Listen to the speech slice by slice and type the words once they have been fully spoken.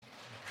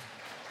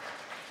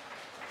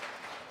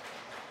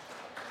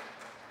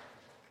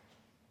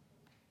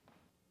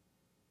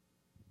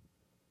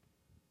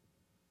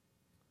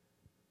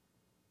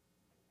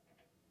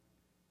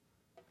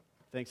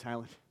Thanks,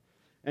 Highland.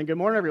 And good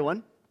morning,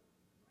 everyone.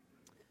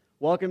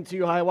 Welcome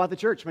to Hiawatha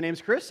Church. My name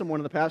is Chris. I'm one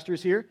of the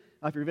pastors here.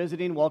 If you're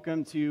visiting,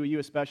 welcome to you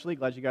especially.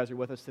 Glad you guys are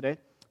with us today,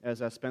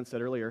 as Spence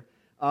said earlier.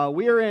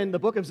 We are in the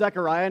book of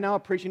Zechariah now,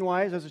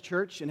 preaching-wise, as a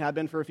church, and have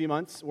been for a few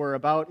months. We're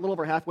about a little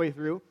over halfway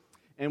through,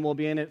 and we'll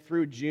be in it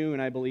through June,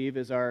 I believe,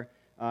 is our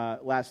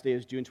last day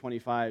is June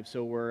 25.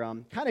 So we're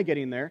kind of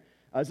getting there.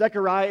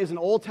 Zechariah is an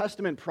Old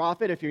Testament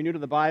prophet. If you're new to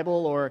the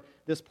Bible or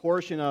this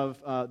portion of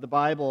the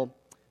Bible,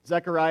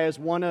 Zechariah is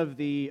one of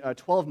the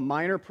 12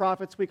 minor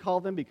prophets, we call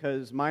them,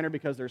 because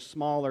they're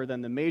smaller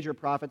than the major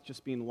prophets,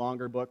 just being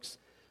longer books.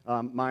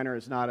 Minor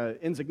is not an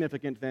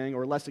insignificant thing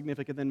or less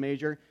significant than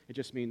major. It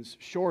just means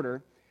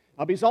shorter.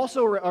 But he's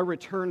also a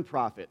return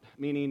prophet,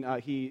 meaning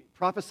he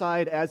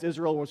prophesied as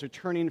Israel was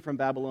returning from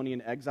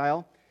Babylonian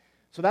exile.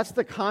 So that's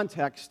the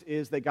context,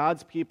 is that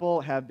God's people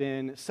have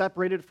been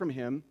separated from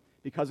him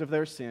because of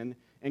their sin,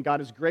 and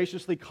God is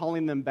graciously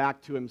calling them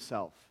back to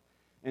himself.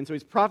 And so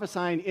he's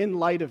prophesying in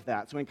light of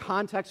that. So in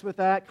context with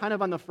that, kind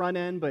of on the front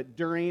end, but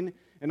during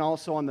and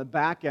also on the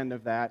back end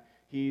of that,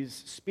 he's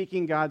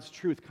speaking God's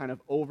truth kind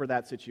of over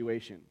that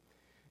situation.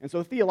 And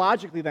so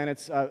theologically then,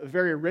 it's a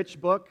very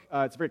rich book.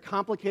 It's very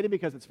complicated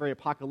because it's very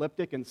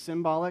apocalyptic and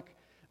symbolic,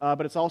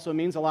 but it also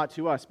means a lot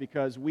to us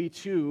because we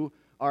too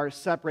are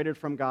separated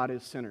from God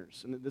as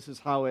sinners. And this is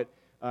how it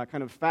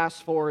kind of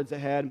fast forwards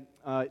ahead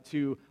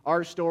to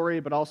our story,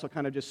 but also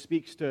kind of just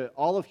speaks to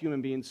all of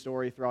human beings'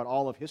 story throughout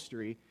all of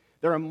history.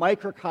 They're a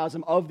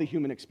microcosm of the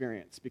human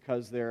experience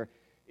because they're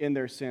in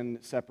their sin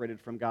separated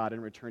from God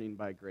and returning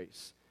by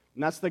grace.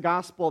 And that's the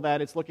gospel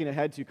that it's looking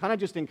ahead to, kind of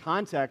just in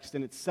context,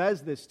 and it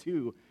says this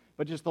too,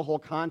 but just the whole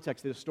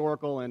context, the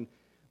historical and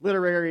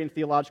literary and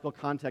theological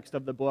context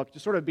of the book,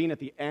 just sort of being at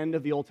the end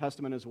of the Old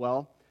Testament as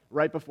well,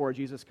 right before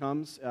Jesus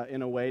comes,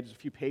 in a way, just a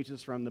few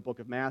pages from the book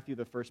of Matthew,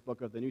 the first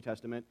book of the New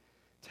Testament,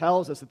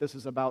 tells us that this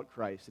is about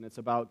Christ, and it's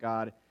about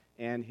God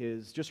and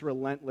his just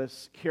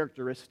relentless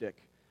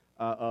characteristic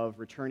of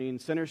returning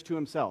sinners to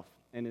himself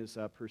and his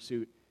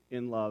pursuit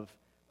in love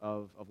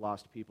of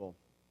lost people.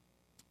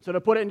 So to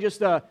put it in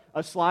just a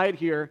slide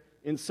here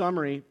in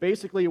summary,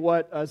 basically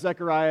what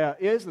Zechariah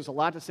is, there's a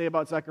lot to say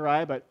about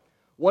Zechariah, but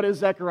what is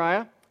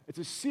Zechariah? It's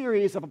a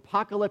series of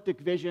apocalyptic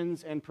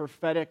visions and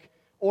prophetic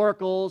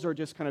oracles or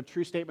just kind of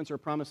true statements or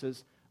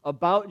promises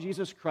about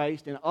Jesus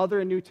Christ and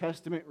other New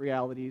Testament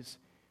realities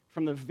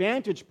from the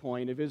vantage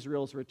point of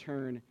Israel's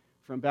return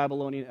from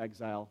Babylonian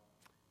exile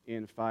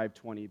in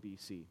 520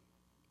 BC.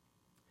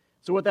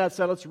 So with that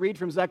said, let's read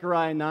from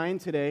Zechariah 9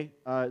 today.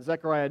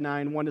 Zechariah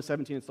 9, 1 to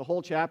 17. It's the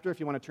whole chapter if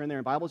you want to turn there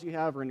in Bibles you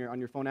have or on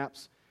your phone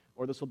apps,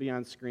 or this will be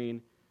on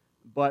screen.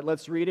 But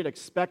let's read it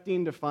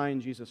expecting to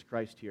find Jesus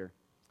Christ here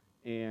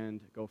and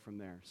go from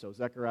there. So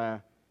Zechariah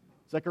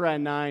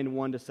 9,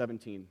 1 to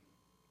 17.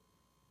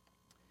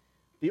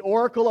 The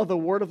oracle of the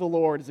word of the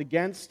Lord is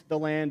against the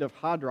land of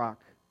Hadrach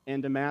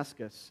and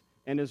Damascus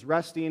and its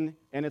resting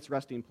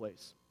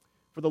place.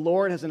 For the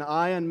Lord has an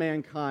eye on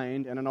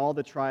mankind and on all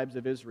the tribes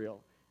of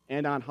Israel,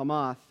 and on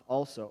Hamath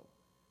also,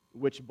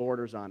 which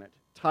borders on it.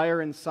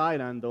 Tyre and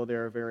Sidon, though they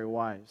are very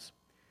wise.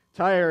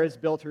 Tyre has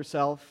built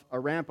herself a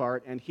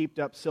rampart and heaped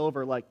up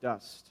silver like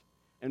dust,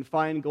 and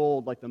fine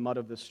gold like the mud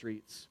of the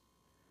streets.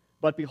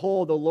 But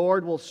behold, the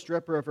Lord will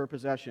strip her of her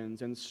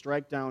possessions and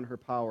strike down her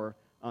power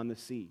on the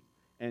sea,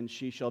 and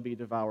she shall be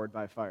devoured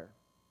by fire.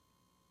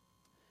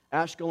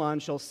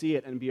 Ashkelon shall see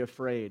it and be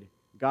afraid,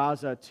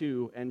 Gaza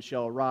too, and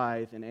shall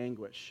writhe in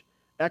anguish.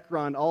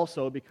 Ekron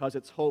also, because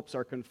its hopes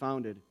are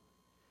confounded.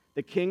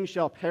 The king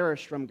shall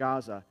perish from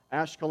Gaza.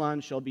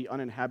 Ashkelon shall be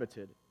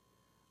uninhabited.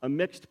 A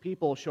mixed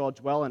people shall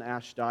dwell in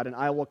Ashdod, and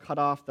I will cut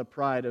off the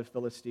pride of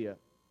Philistia.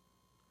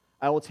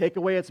 I will take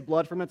away its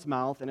blood from its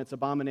mouth and its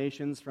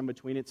abominations from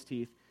between its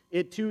teeth.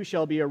 It too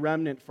shall be a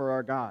remnant for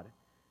our God.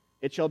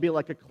 It shall be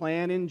like a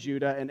clan in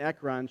Judah, and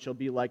Ekron shall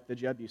be like the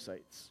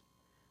Jebusites.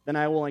 Then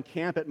I will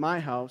encamp at my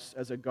house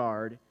as a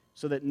guard,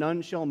 so that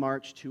none shall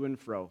march to and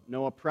fro.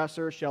 No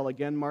oppressor shall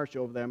again march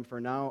over them,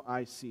 for now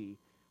I see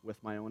with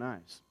my own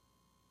eyes.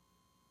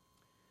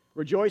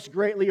 Rejoice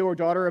greatly, O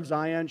daughter of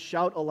Zion.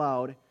 Shout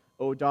aloud,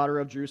 O daughter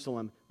of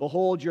Jerusalem.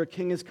 Behold, your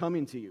king is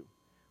coming to you.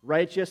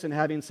 Righteous and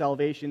having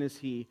salvation is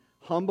he,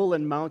 humble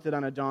and mounted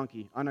on a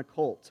donkey, on a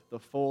colt, the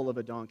foal of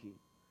a donkey.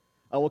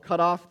 I will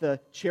cut off the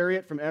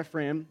chariot from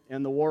Ephraim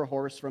and the war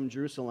horse from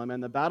Jerusalem,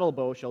 and the battle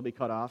bow shall be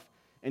cut off,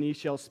 and he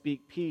shall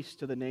speak peace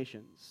to the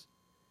nations.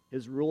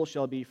 His rule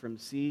shall be from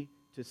sea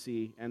to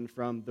sea, and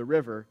from the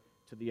river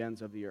to the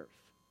ends of the earth.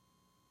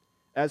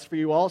 As for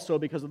you also,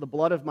 because of the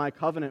blood of my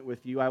covenant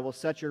with you, I will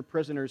set your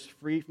prisoners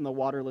free from the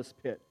waterless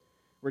pit.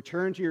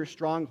 Return to your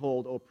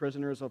stronghold, O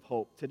prisoners of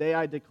hope. Today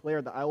I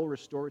declare that I will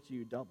restore to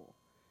you double.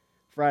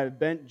 For I have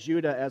bent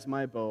Judah as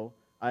my bow,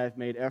 I have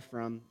made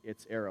Ephraim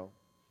its arrow.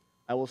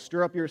 I will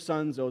stir up your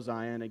sons, O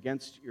Zion,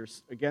 against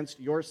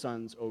your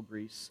sons, O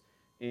Greece,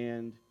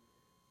 and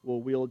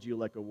will wield you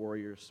like a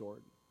warrior's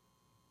sword.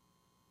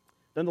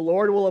 Then the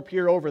Lord will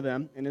appear over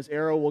them, and his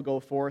arrow will go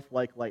forth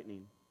like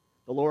lightning.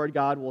 The Lord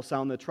God will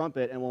sound the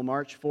trumpet and will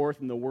march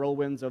forth in the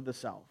whirlwinds of the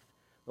south.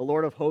 The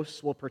Lord of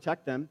hosts will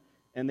protect them,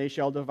 and they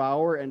shall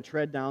devour and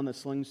tread down the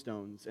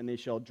slingstones, and they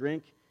shall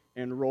drink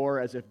and roar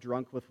as if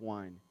drunk with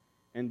wine,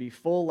 and be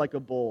full like a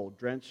bowl,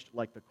 drenched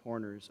like the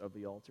corners of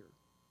the altar.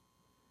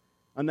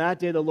 On that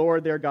day the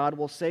Lord their God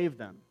will save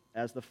them,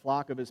 as the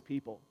flock of his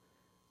people.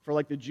 For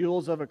like the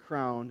jewels of a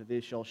crown,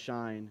 they shall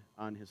shine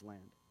on his land.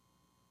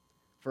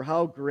 For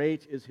how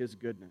great is his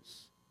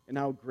goodness, and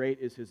how great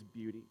is his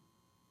beauty.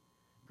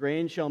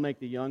 Grain shall make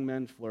the young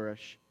men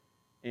flourish,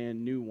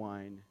 and new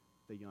wine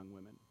the young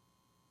women.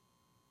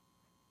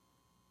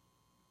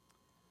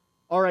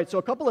 All right, so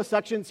a couple of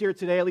sections here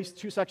today, at least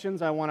two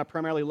sections I want to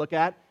primarily look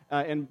at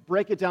and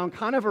break it down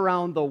kind of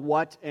around the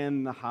what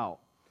and the how.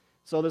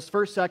 So this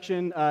first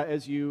section,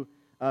 as you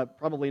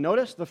probably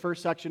noticed, the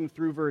first section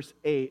through verse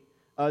 8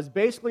 is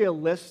basically a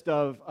list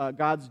of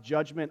God's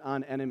judgment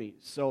on enemies.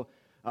 So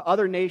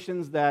other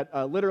nations that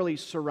literally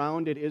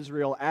surrounded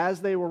Israel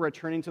as they were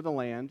returning to the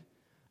land.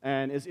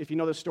 And if you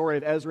know the story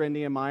of Ezra and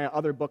Nehemiah,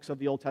 other books of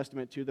the Old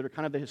Testament too, that are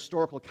kind of the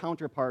historical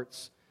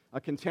counterparts,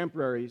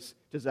 contemporaries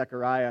to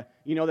Zechariah,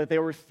 you know that they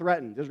were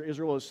threatened.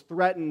 Israel was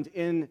threatened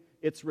in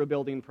its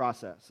rebuilding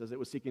process as it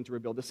was seeking to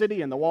rebuild the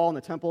city and the wall and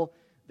the temple.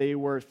 They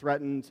were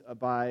threatened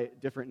by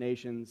different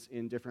nations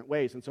in different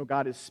ways. And so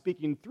God is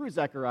speaking through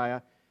Zechariah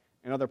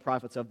and other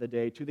prophets of the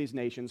day to these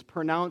nations,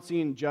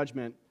 pronouncing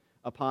judgment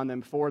upon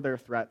them for their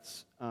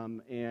threats,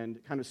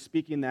 and kind of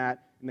speaking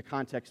that in the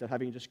context of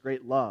having just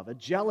great love. A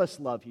jealous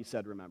love, he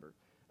said, remember.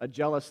 A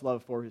jealous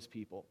love for his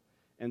people.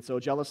 And so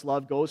jealous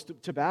love goes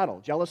to battle.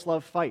 Jealous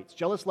love fights.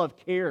 Jealous love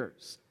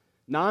cares.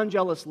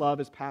 Non-jealous love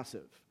is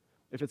passive,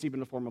 if it's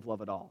even a form of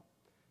love at all.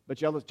 But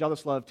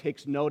jealous love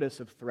takes notice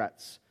of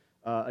threats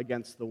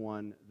against the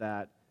one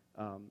that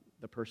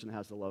the person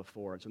has the love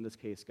for. And so in this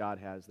case, God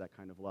has that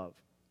kind of love.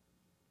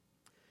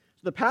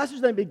 So the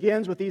passage then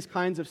begins with these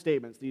kinds of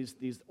statements,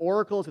 these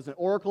oracles. It's an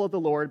oracle of the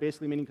Lord,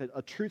 basically meaning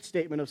a truth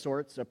statement of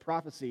sorts, a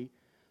prophecy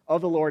of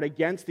the Lord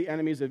against the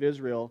enemies of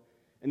Israel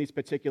in these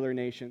particular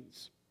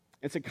nations.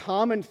 It's a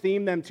common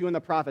theme, then, too, in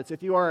the prophets.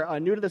 If you are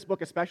new to this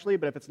book especially,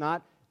 but if it's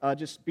not,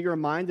 just be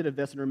reminded of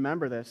this and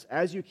remember this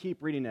as you keep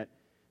reading it,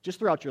 just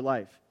throughout your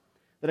life.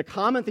 That a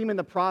common theme in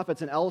the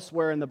prophets and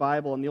elsewhere in the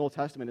Bible and the Old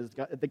Testament is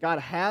that God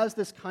has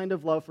this kind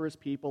of love for his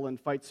people and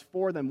fights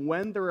for them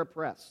when they're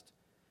oppressed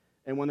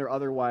and when they're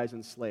otherwise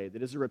enslaved.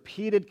 It is a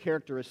repeated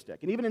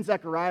characteristic. And even in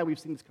Zechariah, we've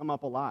seen this come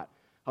up a lot,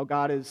 how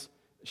God is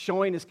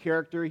showing his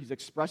character. He's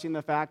expressing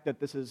the fact that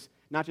this is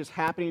not just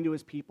happening to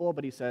his people,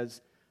 but he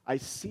says, I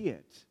see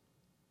it.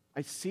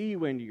 I see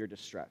you in your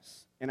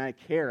distress, and I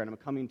care, and I'm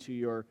coming to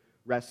your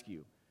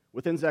rescue.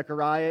 Within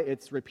Zechariah,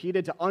 it's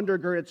repeated to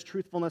undergird its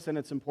truthfulness and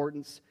its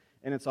importance,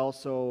 and it's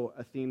also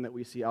a theme that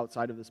we see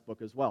outside of this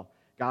book as well.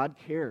 God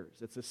cares.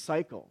 It's a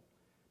cycle.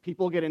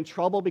 People get in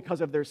trouble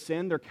because of their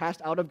sin. They're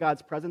cast out of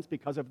God's presence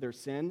because of their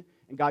sin,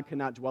 and God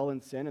cannot dwell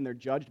in sin, and they're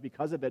judged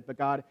because of it, but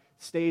God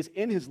stays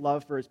in his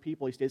love for his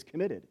people. He stays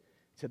committed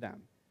to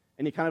them,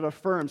 and he kind of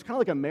affirms, kind of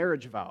like a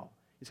marriage vow.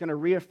 He's kind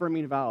of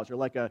reaffirming vows, or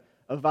like a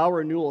vow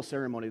renewal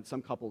ceremony that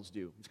some couples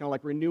do. It's kind of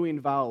like renewing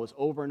vows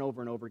over and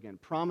over and over again,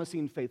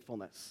 promising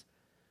faithfulness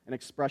and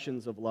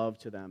expressions of love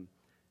to them,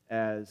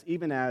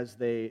 even as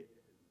they,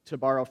 to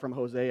borrow from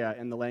Hosea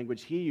and the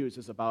language he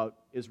uses about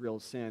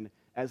Israel's sin,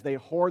 as they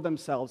whore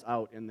themselves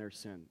out in their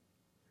sin.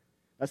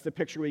 That's the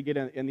picture we get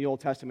in the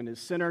Old Testament, is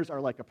sinners are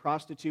like a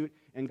prostitute,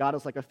 and God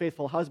is like a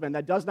faithful husband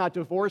that does not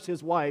divorce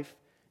his wife,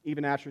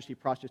 even after she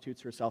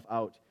prostitutes herself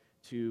out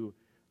to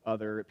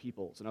other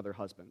peoples and other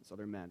husbands,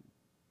 other men.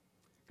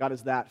 God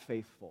is that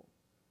faithful,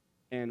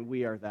 and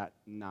we are that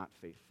not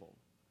faithful.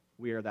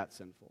 We are that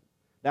sinful.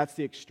 That's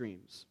the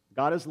extremes.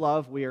 God is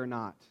love, we are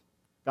not.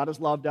 God has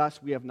loved us,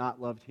 we have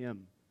not loved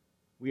him.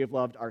 We have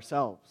loved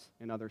ourselves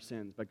in other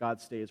sins, but God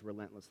stays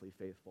relentlessly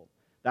faithful.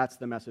 That's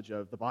the message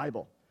of the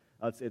Bible.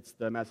 It's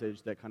the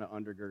message that kind of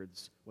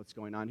undergirds what's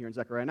going on here in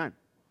Zechariah 9.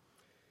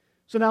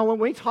 So now when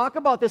we talk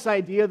about this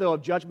idea, though,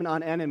 of judgment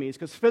on enemies,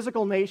 because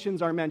physical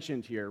nations are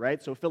mentioned here,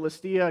 right? So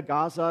Philistia,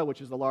 Gaza,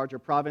 which is the larger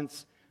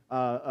province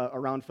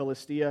around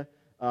Philistia,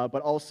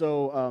 but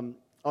also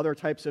other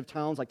types of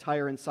towns like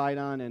Tyre and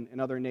Sidon and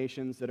other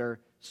nations that are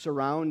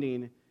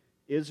surrounding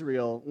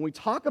Israel. When we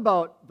talk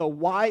about the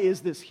why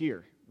is this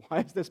here, why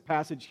is this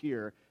passage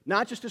here,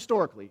 not just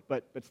historically,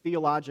 but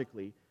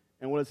theologically,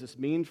 and what does this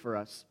mean for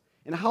us,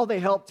 and how they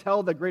help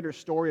tell the greater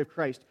story of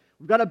Christ,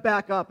 we've got to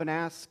back up and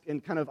ask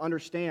and kind of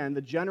understand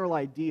the general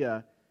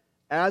idea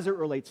as it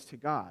relates to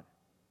God.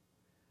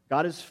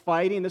 God is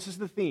fighting, this is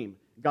the theme,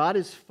 God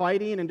is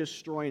fighting and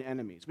destroying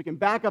enemies. We can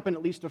back up and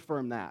at least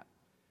affirm that.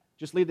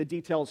 Just leave the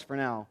details for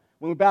now.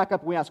 When we back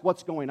up and we ask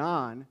what's going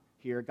on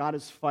here, God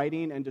is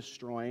fighting and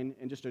destroying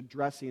and just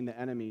addressing the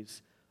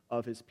enemies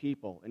of his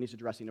people, and he's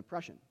addressing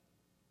oppression.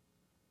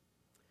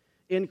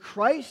 In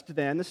Christ,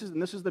 then, this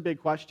is the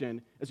big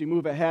question as we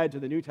move ahead to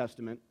the New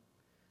Testament.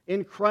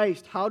 In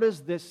Christ, how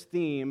does this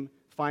theme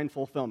find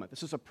fulfillment?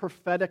 This is a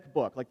prophetic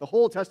book. Like the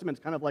whole Testament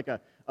is kind of like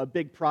a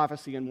big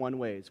prophecy in one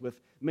ways, with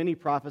many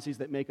prophecies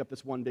that make up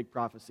this one big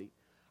prophecy.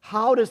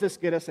 How does this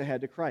get us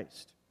ahead to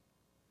Christ?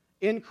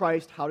 In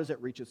Christ, how does it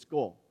reach its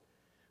goal?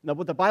 Now,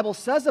 what the Bible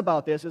says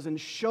about this is, and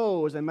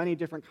shows in many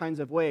different kinds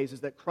of ways, is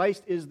that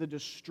Christ is the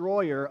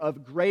destroyer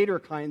of greater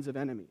kinds of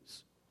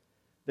enemies.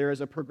 There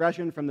is a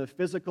progression from the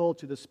physical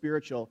to the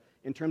spiritual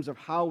in terms of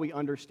how we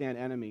understand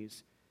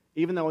enemies,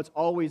 even though it's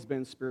always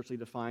been spiritually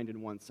defined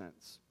in one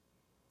sense.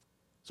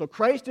 So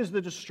Christ is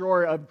the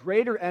destroyer of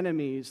greater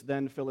enemies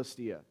than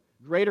Philistia,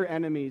 greater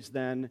enemies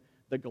than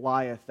the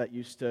Goliath that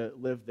used to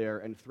live there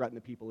and threaten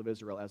the people of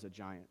Israel as a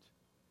giant.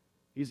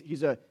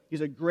 He's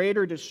a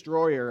greater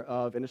destroyer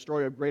of, and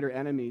destroyer of greater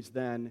enemies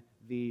than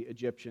the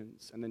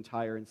Egyptians and then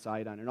Tyre and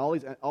Sidon, and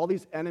all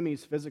these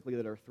enemies physically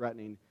that are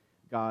threatening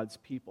God's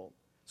people.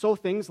 So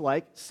things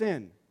like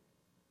sin.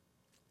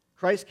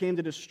 Christ came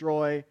to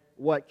destroy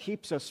what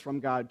keeps us from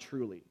God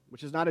truly,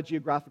 which is not a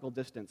geographical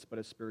distance, but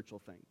a spiritual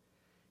thing.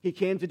 He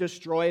came to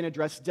destroy and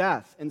address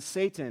death and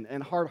Satan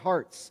and hard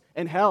hearts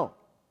and hell.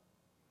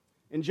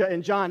 In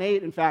John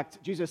 8, in fact,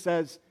 Jesus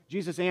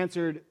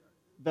answered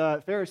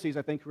the Pharisees,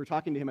 I think, who were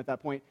talking to him at that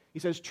point. He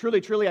says,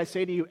 "Truly, truly, I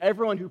say to you,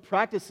 everyone who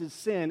practices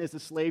sin is a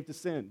slave to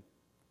sin."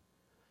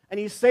 And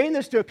he's saying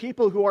this to a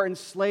people who are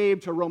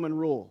enslaved to Roman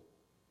rule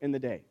in the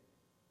day.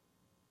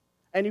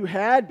 And who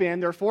had been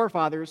their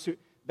forefathers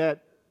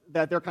that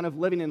they're kind of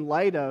living in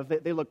light of,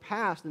 they look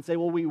past and say,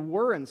 well, we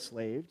were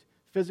enslaved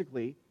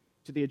physically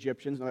to the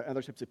Egyptians and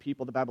other types of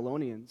people, the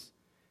Babylonians.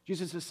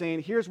 Jesus is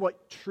saying, here's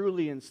what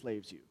truly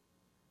enslaves you.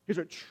 Here's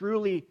what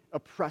truly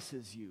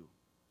oppresses you.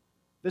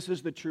 This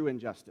is the true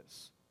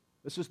injustice.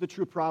 This is the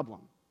true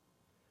problem.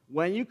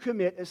 When you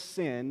commit a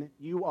sin,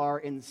 you are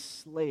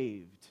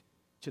enslaved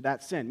to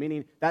that sin,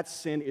 meaning that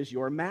sin is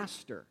your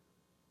master.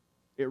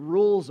 It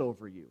rules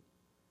over you.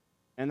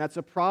 And that's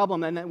a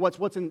problem. And then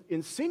what's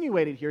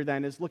insinuated here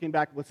then is, looking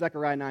back with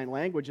Zechariah 9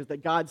 language, is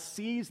that God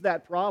sees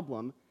that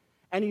problem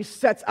and he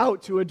sets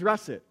out to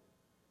address it.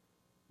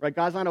 Right?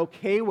 God's not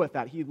okay with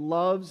that. He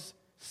loves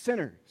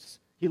sinners.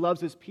 He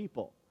loves his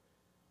people.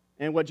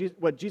 And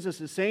what Jesus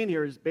is saying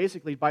here is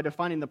basically, by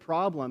defining the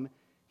problem,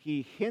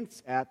 he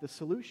hints at the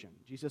solution.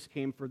 Jesus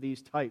came for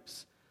these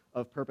types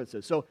of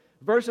purposes. So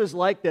verses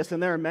like this,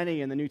 and there are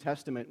many in the New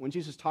Testament, when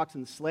Jesus talks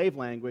in slave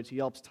language, he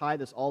helps tie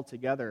this all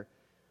together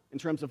in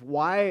terms of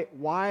why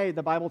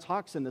the Bible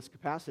talks in this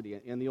capacity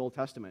in the Old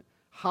Testament,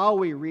 how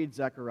we read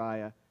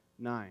Zechariah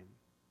 9.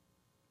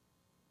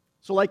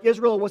 So like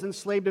Israel was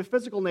enslaved to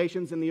physical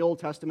nations in the Old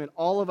Testament,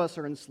 all of us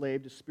are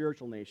enslaved to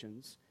spiritual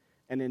nations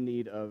and in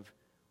need of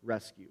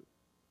rescue.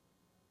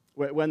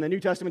 When the New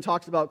Testament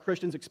talks about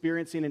Christians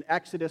experiencing an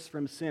exodus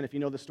from sin, if you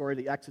know the story of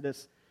the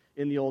Exodus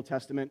in the Old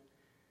Testament,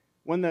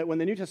 when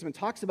the New Testament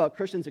talks about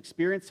Christians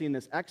experiencing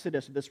this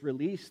exodus, this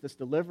release, this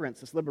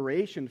deliverance, this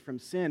liberation from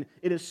sin,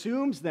 it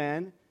assumes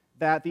then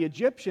that the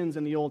Egyptians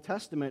in the Old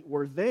Testament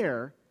were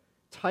their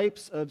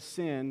types of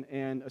sin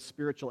and a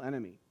spiritual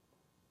enemy.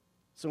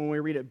 So when we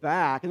read it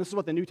back, and this is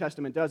what the New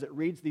Testament does, it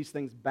reads these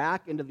things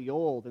back into the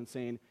Old and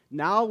saying,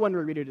 now when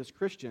we read it as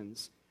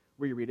Christians,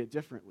 we read it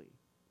differently.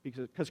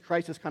 Because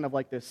Christ is kind of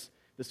like this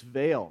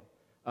veil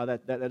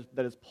that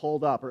is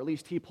pulled up, or at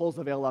least he pulls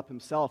the veil up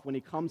himself when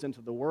he comes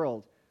into the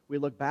world. We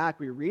look back,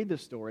 we read the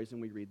stories,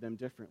 and we read them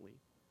differently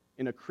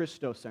in a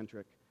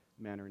Christocentric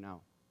manner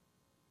now.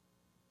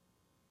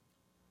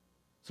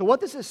 So what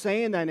this is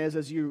saying then is,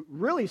 as you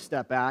really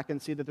step back and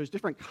see that there's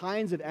different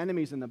kinds of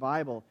enemies in the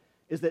Bible,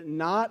 is that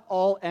not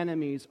all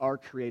enemies are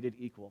created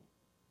equal.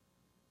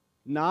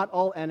 Not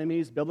all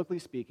enemies, biblically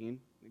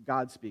speaking,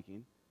 God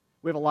speaking.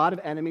 We have a lot of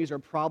enemies or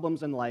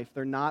problems in life.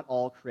 They're not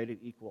all created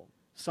equal.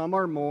 Some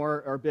are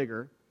more or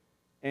bigger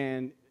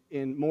and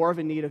in more of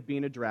a need of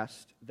being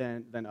addressed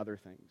than other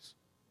things.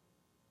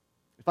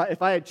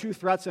 If I had two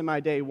threats in my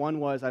day, one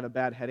was I have a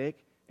bad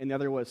headache, and the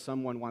other was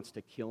someone wants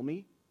to kill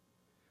me,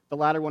 the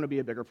latter one would be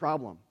a bigger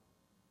problem.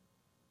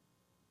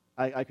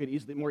 I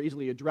could more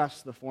easily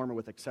address the former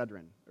with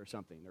Excedrin or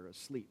something, or a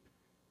sleep.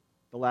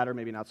 The latter,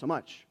 maybe not so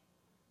much.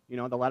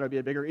 The latter would be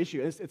a bigger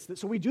issue.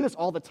 So we do this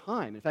all the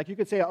time. In fact, you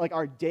could say like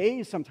our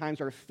days sometimes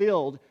are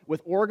filled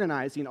with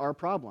organizing our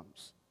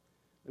problems.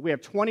 We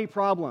have 20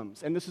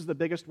 problems, and this is the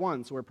biggest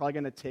one, so we're probably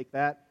going to take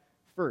that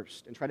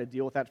first and try to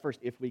deal with that first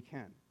if we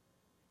can.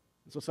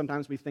 And so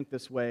sometimes we think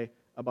this way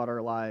about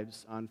our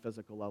lives on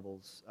physical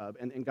levels,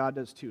 and God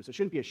does too. So it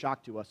shouldn't be a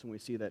shock to us when we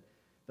see that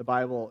the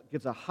Bible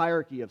gives a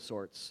hierarchy of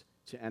sorts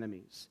to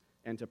enemies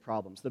and to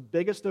problems. The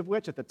biggest of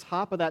which, at the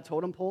top of that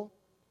totem pole,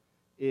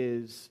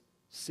 is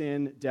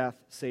sin, death,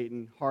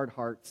 Satan, hard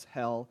hearts,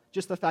 hell,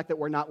 just the fact that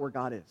we're not where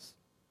God is.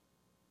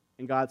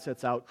 And God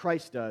sets out,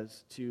 Christ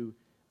does, to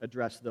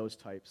address those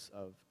types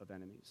of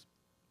enemies.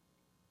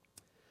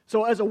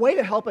 So as a way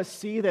to help us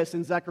see this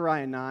in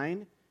Zechariah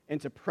 9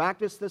 and to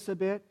practice this a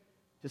bit,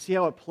 to see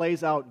how it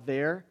plays out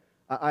there,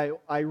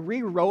 I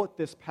rewrote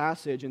this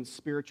passage in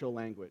spiritual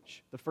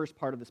language, the first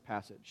part of this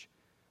passage,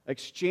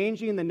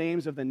 exchanging the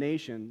names of the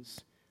nations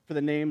for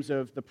the names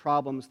of the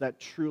problems that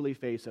truly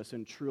face us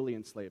and truly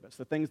enslave us,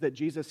 the things that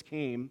Jesus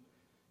came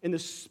in the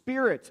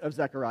spirit of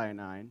Zechariah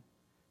 9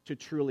 to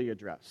truly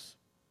address.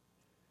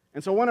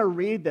 And so I want to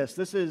read this.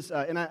 This is,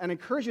 and I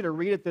encourage you to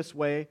read it this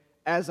way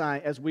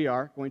as we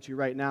are going to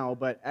right now,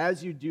 but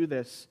as you do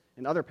this,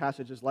 and other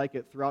passages like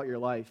it throughout your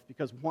life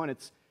because, one,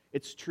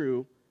 it's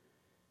true.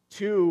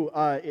 Two,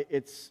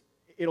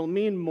 it'll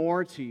mean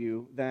more to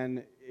you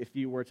than if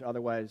you were to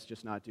otherwise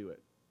just not do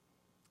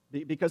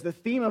it. Because the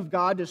theme of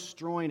God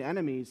destroying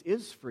enemies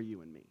is for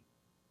you and me.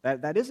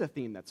 That is a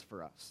theme that's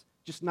for us,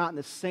 just not in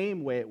the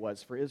same way it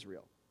was for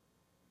Israel.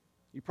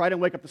 You probably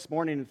didn't wake up this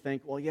morning and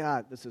think, well,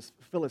 yeah, this is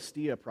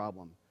Philistia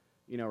problem,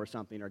 or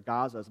something, or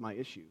Gaza is my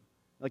issue.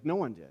 Like, no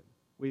one did.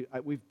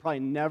 We've probably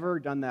never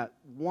done that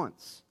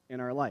once in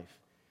our life.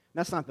 And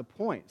that's not the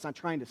point. It's not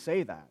trying to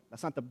say that.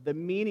 That's not the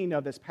meaning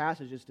of this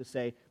passage is to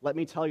say, let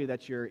me tell you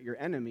that your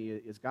enemy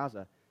is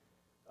Gaza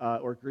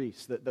or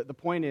Greece. The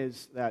point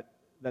is that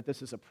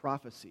this is a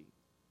prophecy.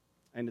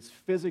 And it's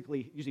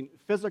using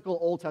physical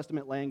Old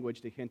Testament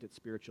language to hint at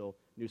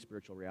new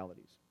spiritual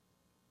realities.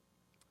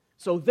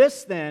 So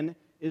this, then,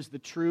 is the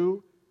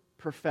true,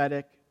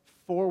 prophetic,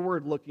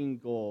 forward-looking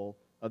goal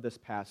of this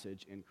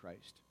passage in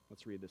Christ.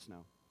 Let's read this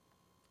now.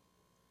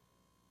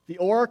 The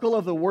oracle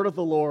of the word of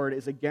the Lord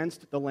is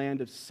against the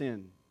land of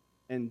sin,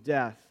 and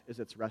death is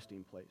its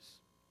resting place.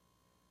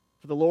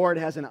 For the Lord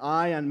has an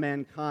eye on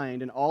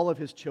mankind and all of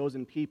his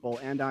chosen people,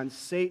 and on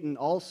Satan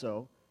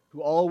also,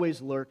 who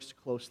always lurks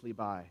closely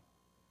by.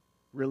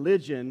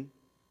 Religion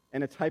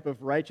and a type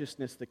of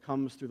righteousness that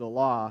comes through the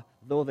law,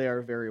 though they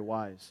are very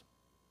wise.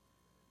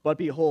 But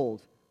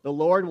behold, the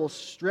Lord will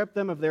strip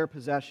them of their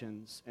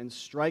possessions and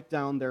strike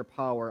down their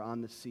power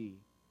on the sea,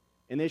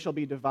 and they shall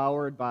be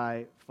devoured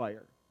by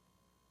fire.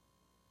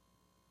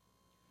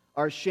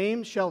 Our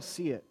shame shall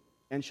see it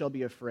and shall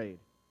be afraid.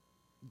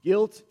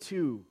 Guilt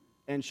too,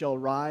 and shall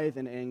writhe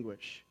in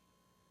anguish.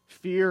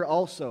 Fear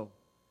also,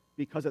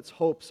 because its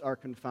hopes are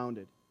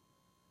confounded.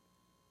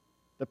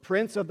 The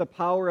prince of the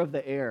power of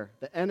the air,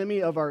 the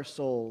enemy of our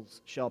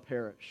souls, shall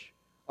perish.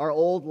 Our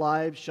old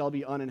lives shall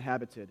be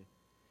uninhabited.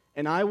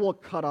 And I will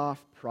cut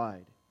off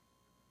pride.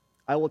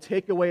 I will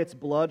take away its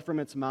blood from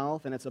its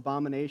mouth and its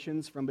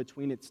abominations from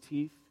between its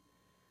teeth,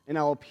 and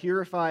I will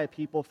purify a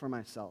people for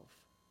myself.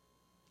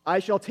 I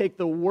shall take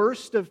the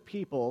worst of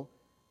people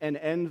and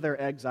end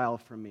their exile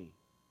from me.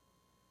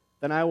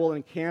 Then I will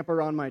encamp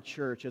around my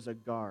church as a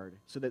guard,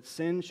 so that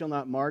sin shall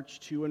not march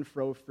to and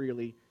fro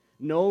freely.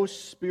 No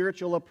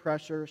spiritual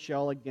oppressor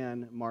shall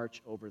again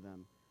march over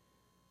them.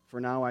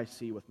 For now I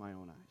see with my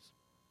own eyes.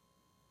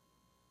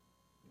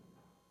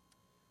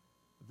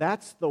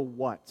 That's the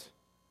what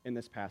in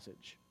this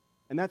passage.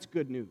 And that's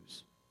good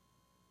news.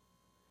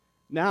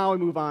 Now we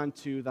move on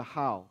to the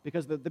how.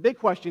 Because the big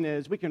question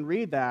is, we can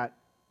read that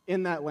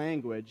in that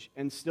language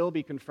and still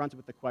be confronted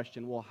with the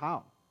question, well,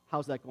 how?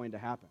 How's that going to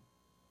happen?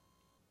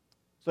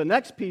 So the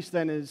next piece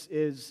then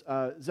is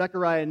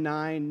Zechariah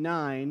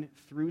 9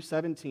 through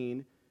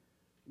 17,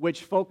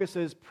 which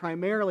focuses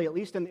primarily, at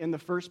least in the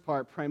first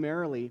part,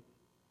 primarily,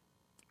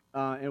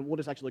 and we'll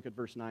just actually look at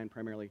verse 9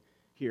 primarily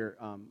here,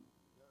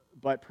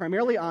 but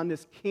primarily on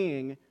this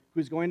king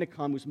who's going to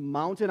come, who's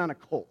mounted on a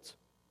colt.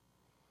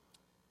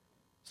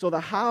 So the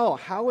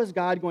how is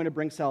God going to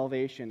bring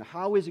salvation?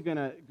 How is he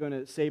going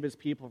to save his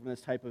people from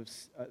this type of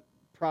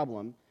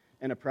problem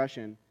and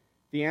oppression?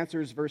 The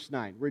answer is verse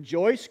 9.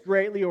 Rejoice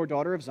greatly, O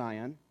daughter of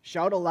Zion.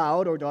 Shout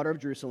aloud, O daughter of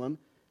Jerusalem.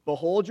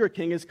 Behold, your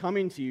king is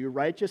coming to you.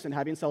 Righteous and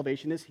having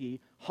salvation is he,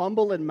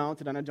 humble and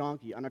mounted on a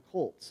donkey, on a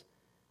colt,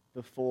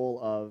 the foal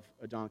of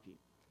a donkey.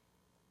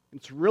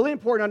 It's really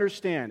important to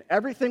understand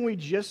everything we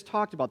just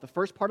talked about, the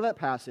first part of that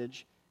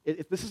passage,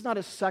 this is not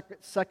a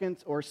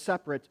second or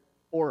separate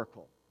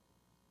oracle.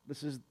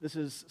 This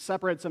is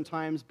separated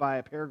sometimes by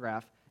a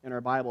paragraph in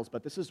our Bibles,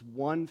 but this is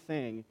one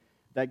thing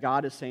that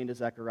God is saying to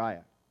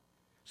Zechariah.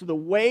 So the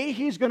way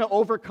he's going to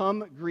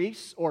overcome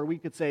Greece, or we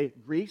could say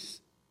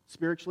Greece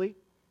spiritually,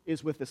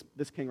 is with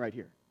this king right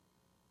here.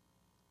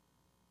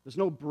 There's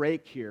no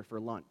break here for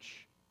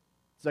lunch.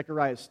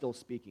 Zechariah is still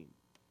speaking.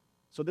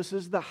 So this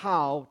is the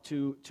how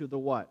to the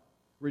what.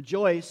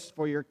 Rejoice,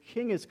 for your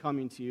king is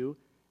coming to you,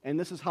 and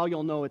this is how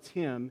you'll know it's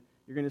him.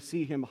 You're going to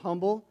see him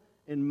humble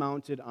and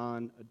mounted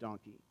on a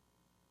donkey.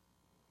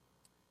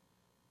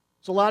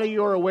 So a lot of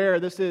you are aware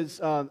this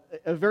is a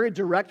very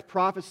direct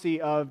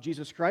prophecy of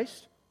Jesus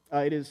Christ.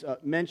 It is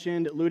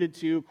mentioned, alluded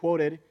to,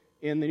 quoted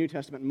in the New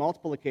Testament on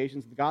multiple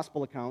occasions, the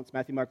gospel accounts,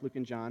 Matthew, Mark, Luke,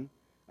 and John.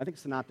 I think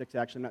synoptics,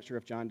 actually. I'm not sure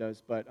if John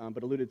does, but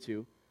alluded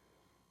to.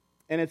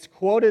 And it's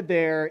quoted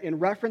there in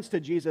reference to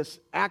Jesus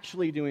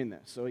actually doing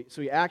this.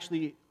 So he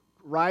actually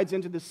rides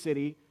into the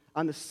city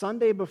on the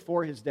Sunday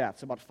before his death,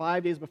 so about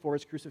 5 days before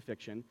his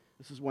crucifixion.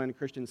 This is when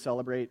Christians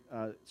celebrate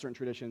certain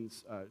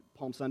traditions,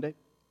 Palm Sunday.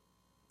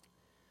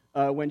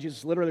 When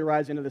Jesus literally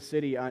rides into the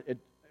city,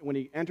 when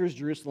he enters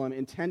Jerusalem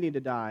intending to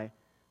die,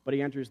 but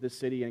he enters this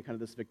city in kind of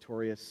this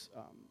victorious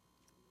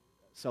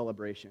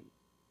celebration.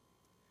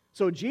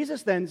 So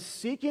Jesus then,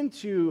 seeking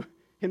to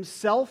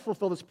himself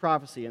fulfill this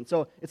prophecy, and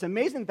so it's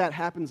amazing that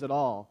happens at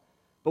all,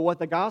 but what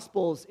the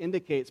Gospels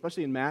indicate,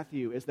 especially in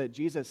Matthew, is that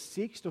Jesus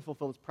seeks to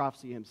fulfill this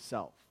prophecy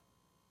himself.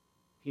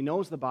 He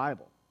knows the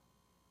Bible.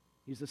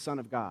 He's the Son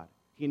of God.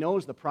 He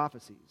knows the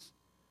prophecies.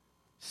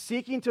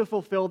 Seeking to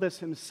fulfill this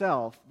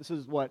himself, this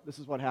is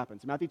what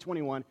happens. In Matthew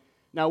 21,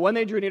 Now, when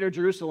they drew near to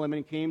Jerusalem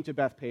and came to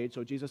Bethpage,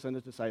 so Jesus and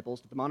his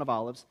disciples, to the Mount of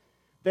Olives,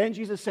 then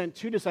Jesus sent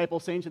 2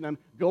 disciples, saying to them,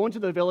 "Go into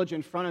the village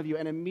in front of you,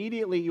 and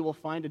immediately you will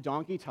find a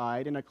donkey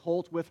tied and a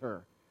colt with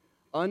her.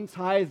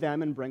 Untie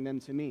them and bring them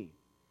to me.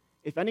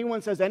 If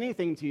anyone says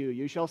anything to you,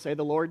 you shall say,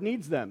 'The Lord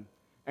needs them,'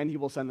 and he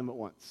will send them at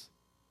once."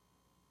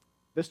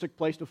 This took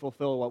place to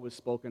fulfill what was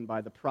spoken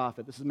by the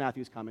prophet. This is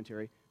Matthew's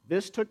commentary.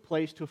 This took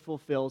place to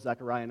fulfill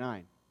Zechariah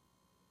 9.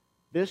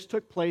 This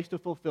took place to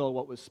fulfill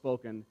what was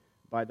spoken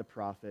by the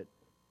prophet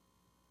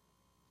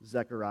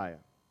Zechariah.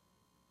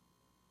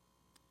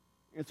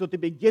 And so at the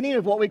beginning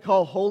of what we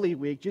call Holy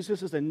Week,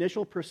 Jesus'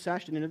 initial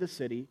procession into the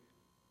city,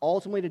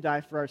 ultimately to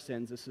die for our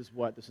sins, this is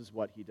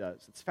what he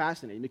does. It's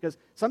fascinating because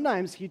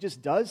sometimes he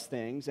just does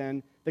things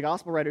and the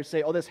gospel writers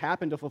say, oh, this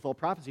happened to fulfill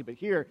prophecy. But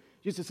here,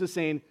 Jesus is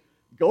saying,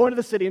 go into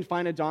the city and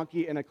find a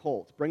donkey and a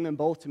colt. Bring them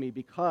both to me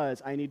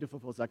because I need to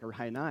fulfill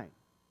Zechariah 9.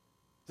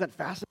 Is that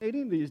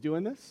fascinating that he's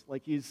doing this?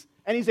 He's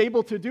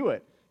able to do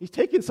it. He's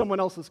taking someone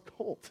else's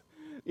colt.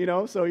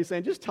 So he's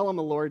saying, just tell him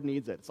the Lord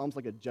needs it. It sounds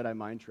like a Jedi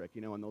mind trick,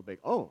 and they'll be,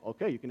 oh,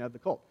 okay, you can have the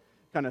colt,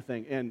 kind of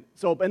thing. And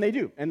they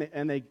do, and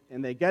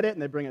they get it,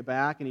 and they bring it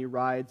back, and he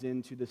rides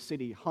into the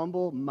city,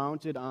 humble,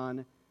 mounted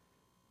on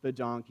the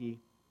donkey,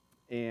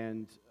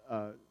 and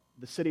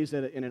the city's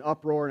in an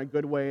uproar in a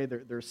good way.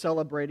 They're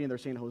celebrating, they're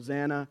saying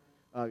Hosanna,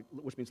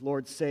 which means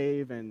Lord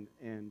save, and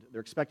they're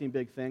expecting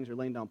big things. They're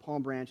laying down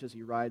palm branches.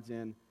 He rides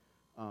in,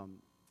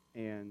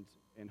 and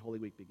Holy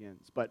Week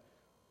begins. But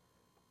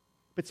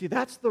see,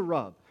 that's the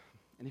rub.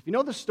 And if you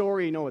know the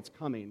story, you know what's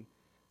coming.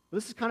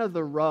 This is kind of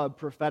the rub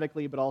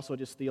prophetically, but also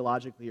just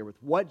theologically here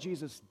with what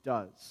Jesus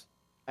does.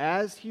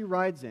 As he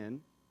rides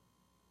in,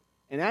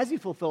 and as he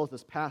fulfills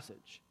this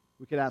passage,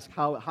 we could ask,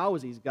 how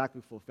is he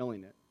exactly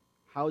fulfilling it?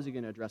 How is he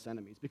going to address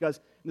enemies? Because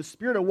in the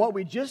spirit of what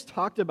we just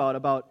talked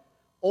about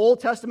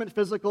Old Testament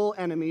physical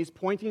enemies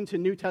pointing to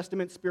New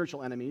Testament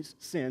spiritual enemies,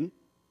 sin,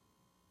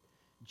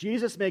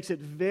 Jesus makes it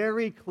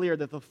very clear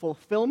that the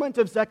fulfillment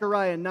of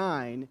Zechariah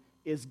 9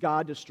 is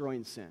God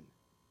destroying sin.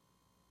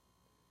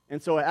 And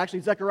so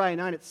actually Zechariah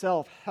 9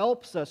 itself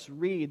helps us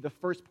read the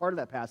first part of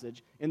that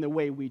passage in the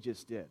way we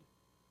just did.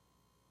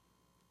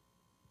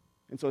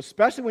 And so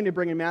especially when you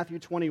bring in Matthew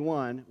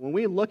 21, when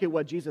we look at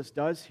what Jesus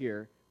does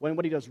here,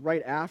 what he does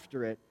right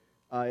after it,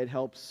 it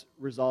helps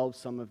resolve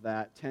some of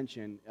that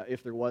tension,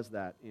 if there was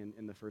that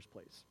in the first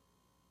place.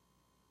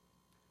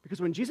 Because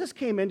when Jesus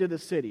came into the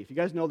city, if you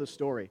guys know the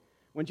story,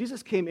 when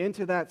Jesus came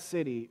into that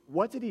city,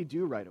 what did he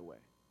do right away?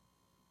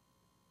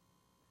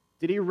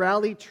 Did he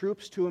rally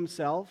troops to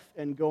himself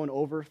and go and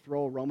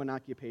overthrow Roman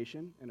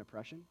occupation and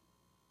oppression?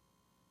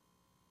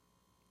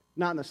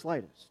 Not in the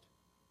slightest.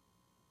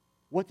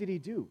 What did he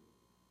do?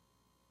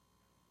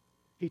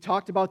 He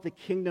talked about the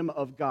kingdom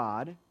of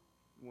God,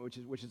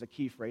 which is a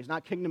key phrase,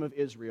 not kingdom of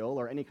Israel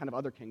or any kind of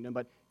other kingdom,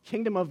 but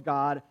kingdom of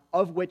God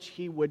of which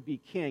he would be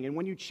king. And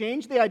when you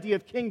change the idea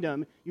of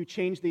kingdom, you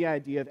change the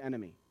idea of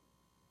enemy.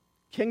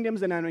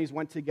 Kingdoms and enemies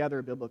went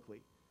together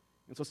biblically.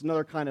 And so it's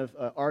another kind of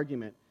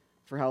argument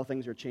for how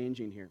things are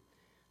changing here.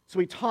 So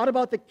he taught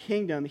about the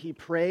kingdom. He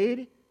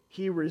prayed.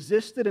 He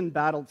resisted and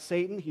battled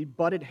Satan. He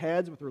butted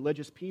heads with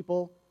religious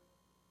people.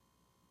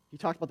 He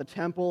talked about the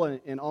temple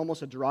in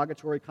almost a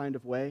derogatory kind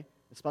of way,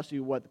 especially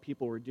what the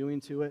people were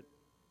doing to it.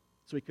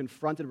 So he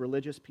confronted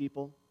religious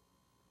people.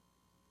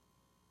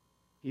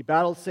 He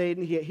battled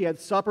Satan. He had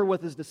supper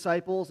with his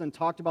disciples and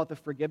talked about the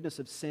forgiveness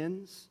of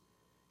sins.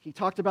 He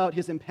talked about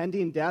his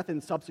impending death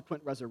and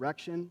subsequent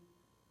resurrection.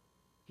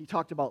 He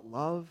talked about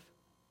love.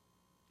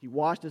 He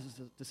washed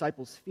his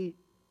disciples' feet.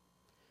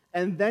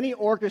 And then he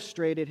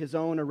orchestrated his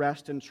own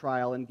arrest and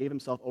trial and gave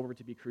himself over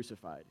to be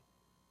crucified,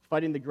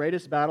 fighting the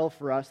greatest battle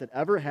for us that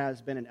ever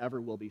has been and ever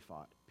will be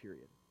fought,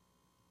 period.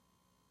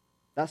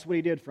 That's what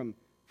he did from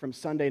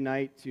Sunday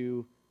night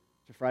to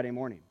Friday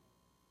morning,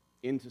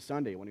 into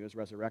Sunday when he was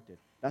resurrected.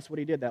 That's what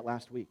he did that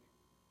last week.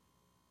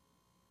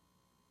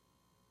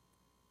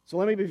 So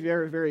let me be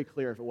very, very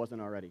clear if it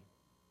wasn't already.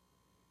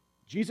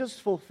 Jesus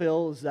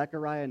fulfills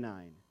Zechariah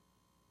 9.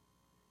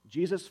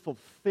 Jesus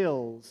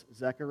fulfills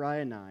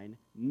Zechariah 9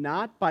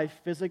 not by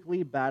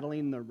physically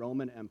battling the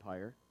Roman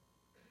Empire,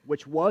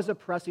 which was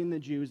oppressing the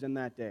Jews in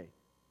that day,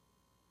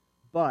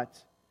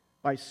 but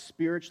by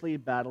spiritually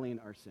battling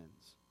our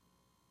sins.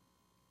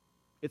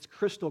 It's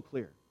crystal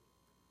clear.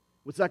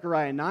 With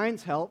Zechariah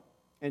 9's help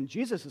and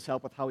Jesus'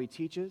 help with how he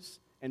teaches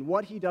and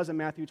what he does in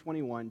Matthew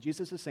 21,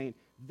 Jesus is saying,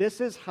 this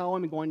is how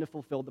I'm going to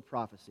fulfill the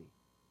prophecy.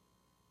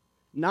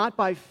 Not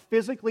by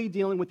physically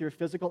dealing with your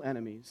physical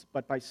enemies,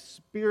 but by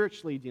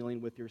spiritually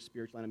dealing with your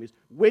spiritual enemies,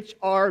 which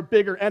are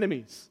bigger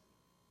enemies.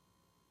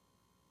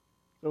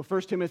 So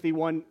 1 Timothy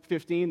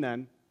 1:15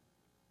 then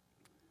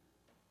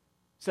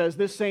says,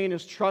 this saying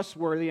is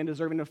trustworthy and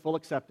deserving of full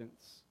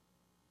acceptance,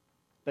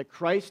 that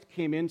Christ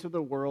came into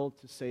the world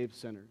to save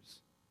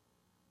sinners,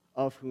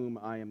 of whom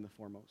I am the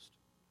foremost.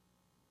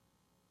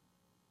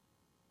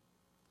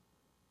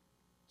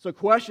 So a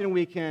question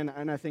we can,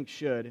 and I think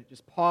should,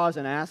 just pause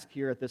and ask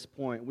here at this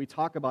point. We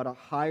talk about a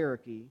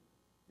hierarchy,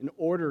 an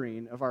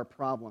ordering of our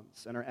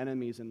problems and our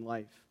enemies in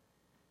life.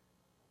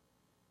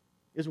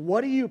 is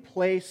what do you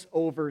place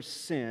over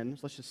sin?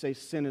 So let's just say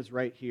sin is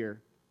right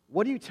here.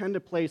 What do you tend to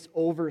place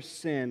over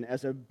sin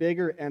as a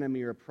bigger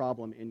enemy or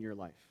problem in your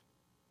life?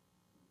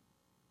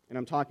 And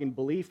I'm talking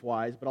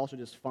belief-wise, but also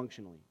just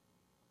functionally.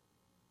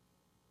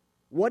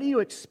 What do you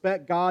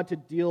expect God to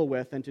deal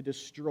with and to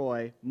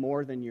destroy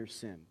more than your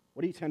sin?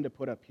 What do you tend to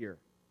put up here?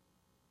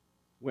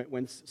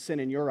 When sin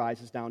in your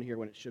eyes is down here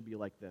when it should be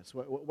like this?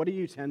 How do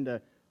we tend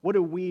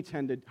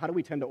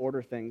to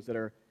order things that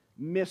are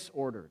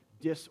misordered,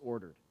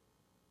 disordered,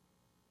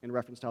 in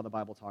reference to how the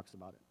Bible talks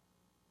about it?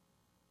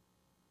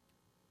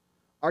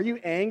 Are you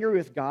angry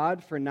with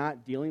God for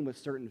not dealing with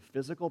certain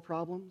physical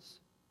problems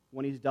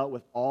when He's dealt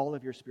with all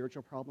of your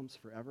spiritual problems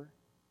forever?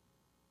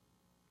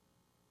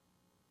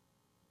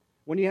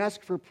 When you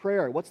ask for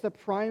prayer, what's the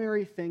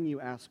primary thing you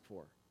ask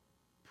for?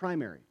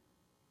 Primary.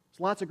 There's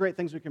lots of great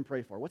things we can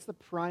pray for. What's the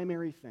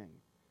primary thing?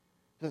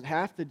 Does it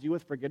have to do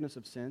with forgiveness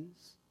of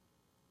sins?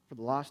 For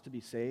the lost to be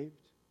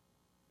saved?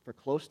 For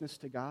closeness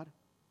to God?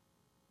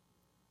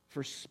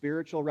 For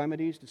spiritual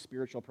remedies to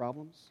spiritual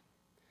problems?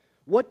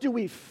 What do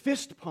we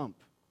fist pump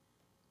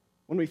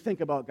when we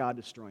think about God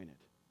destroying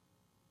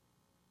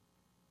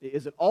it?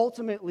 Is it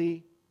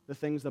ultimately the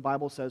things the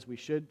Bible says we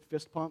should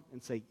fist pump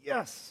and say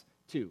yes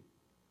to?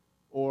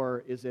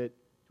 Or is it,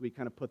 do we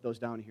kind of put those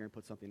down here and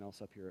put something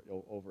else up here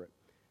over it?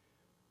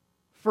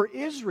 For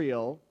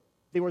Israel,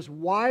 there was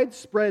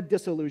widespread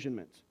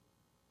disillusionment,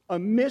 a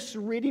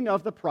misreading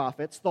of the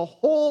prophets, the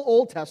whole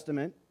Old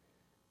Testament,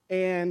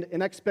 and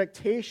an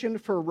expectation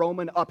for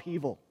Roman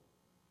upheaval.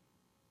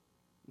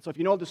 And so if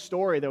you know the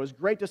story, there was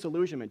great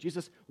disillusionment.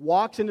 Jesus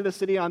walks into the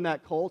city on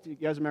that colt. You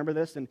guys remember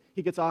this? And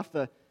he gets off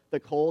the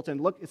colt,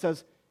 and look, it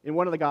says in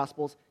one of the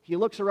Gospels, he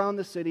looks around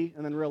the city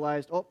and then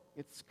realized, oh,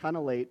 it's kind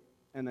of late,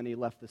 and then he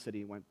left the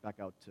city and went back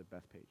out to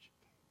Bethpage.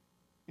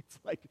 It's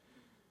like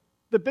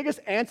the biggest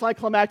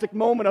anticlimactic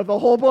moment of the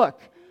whole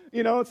book.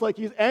 You know, it's like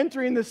he's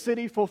entering the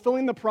city,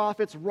 fulfilling the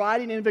prophets,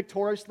 riding in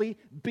victoriously,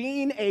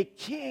 being a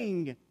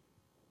king,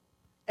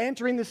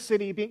 entering the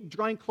city,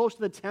 drawing close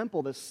to the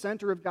temple, the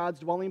center of God's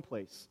dwelling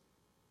place.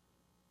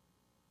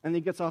 And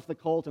he gets off the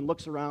colt and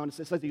looks around.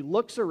 It says he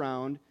looks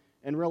around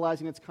and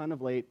realizing it's kind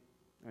of late,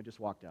 I just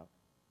walked out.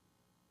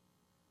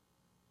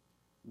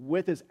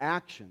 With his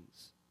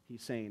actions,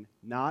 he's saying,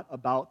 not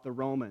about the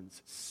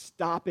Romans.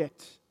 Stop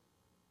it.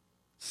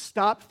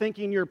 Stop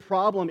thinking your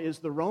problem is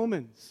the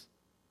Romans.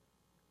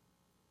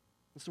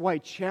 This is why he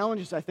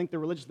challenges, I think, the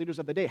religious leaders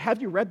of the day.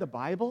 Have you read the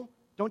Bible?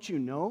 Don't you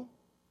know?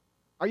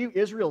 Are you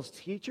Israel's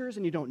teachers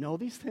and you don't know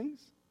these things?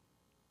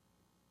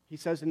 He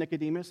says to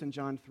Nicodemus in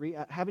John 3,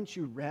 haven't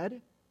you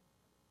read?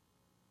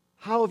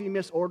 How have you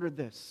misordered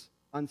this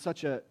on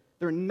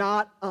they're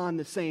not on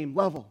the same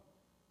level.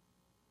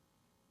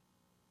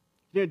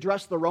 You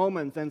address the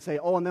Romans and say,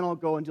 oh, and then I'll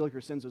go and deal with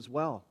your sins as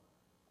well.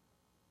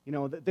 You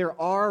know, there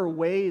are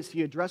ways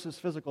he addresses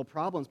physical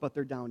problems, but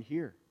they're down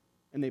here.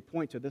 And they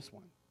point to this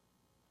one,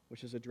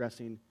 which is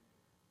addressing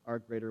our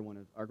greater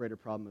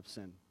problem of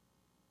sin.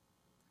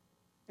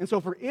 And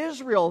so for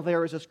Israel,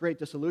 there is this great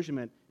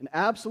disillusionment, an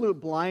absolute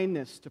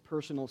blindness to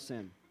personal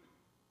sin.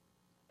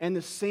 And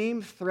the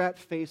same threat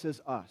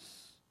faces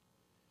us.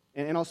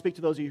 And I'll speak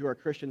to those of you who are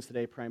Christians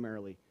today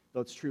primarily,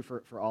 though it's true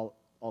for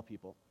all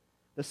people.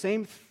 The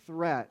same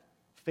threat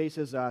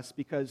faces us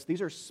because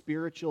these are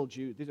spiritual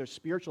Jews. These are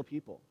spiritual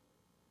people.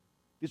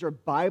 These are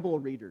Bible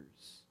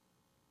readers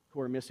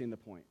who are missing the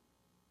point.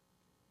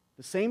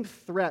 The same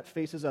threat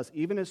faces us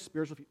even as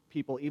spiritual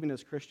people, even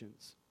as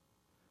Christians.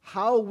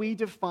 How we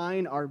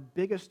define our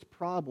biggest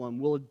problem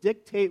will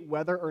dictate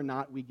whether or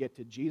not we get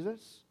to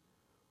Jesus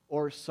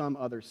or some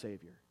other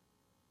Savior.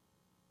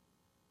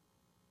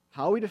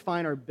 How we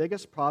define our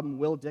biggest problem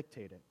will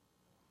dictate it.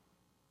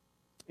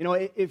 You know,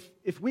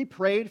 if we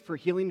prayed for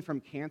healing from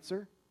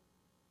cancer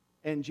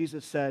and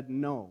Jesus said,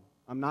 no,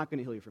 I'm not going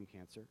to heal you from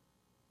cancer,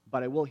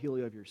 but I will heal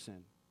you of your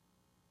sin,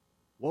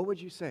 what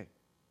would you say?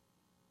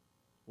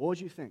 What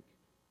would you think?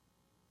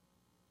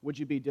 Would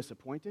you be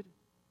disappointed?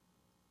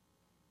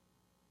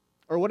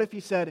 Or what if he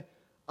said,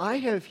 I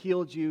have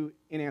healed you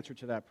in answer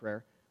to that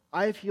prayer.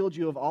 I have healed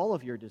you of all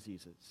of your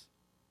diseases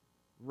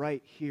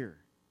right here,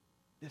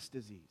 this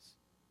disease.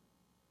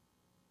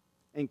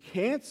 And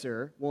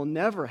cancer will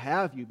never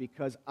have you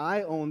because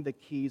I own the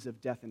keys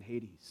of death and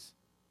Hades.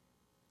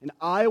 And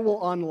I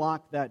will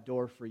unlock that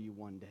door for you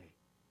one day.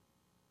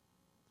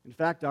 In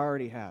fact, I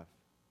already have.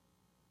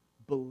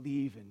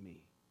 Believe in me.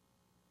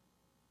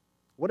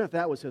 What if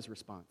that was his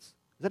response?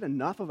 Is that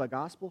enough of a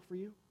gospel for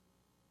you?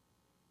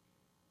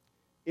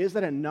 Is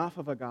that enough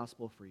of a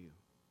gospel for you?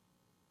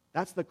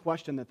 That's the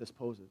question that this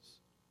poses.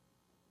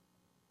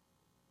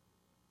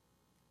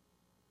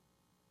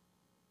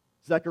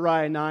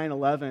 Zechariah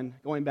 9:11,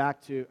 going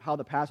back to how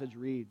the passage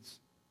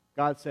reads,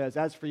 God says,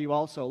 as for you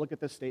also, look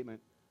at this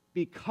statement,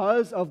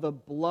 because of the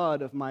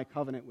blood of my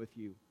covenant with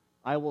you,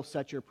 I will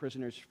set your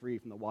prisoners free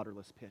from the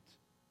waterless pit.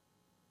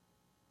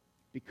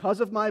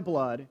 Because of my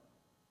blood,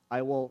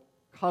 I will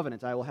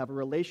covenant, I will have a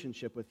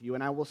relationship with you,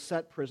 and I will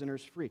set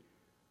prisoners free.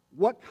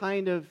 What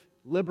kind of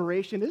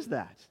liberation is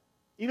that?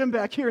 Even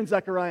back here in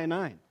Zechariah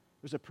 9,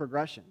 there's a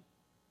progression.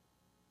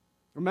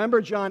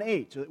 Remember John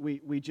 8 that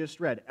we just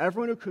read.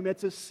 Everyone who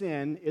commits a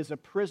sin is a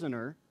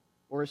prisoner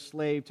or a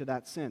slave to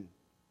that sin.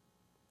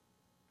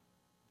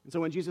 And so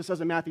when Jesus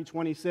says in Matthew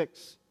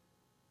 26,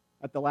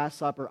 at the Last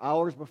Supper,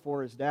 hours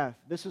before his death,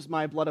 this is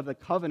my blood of the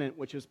covenant,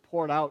 which is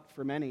poured out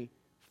for many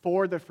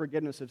for the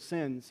forgiveness of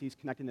sins, he's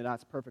connecting the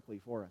dots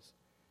perfectly for us.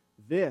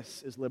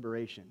 This is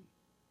liberation.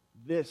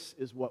 This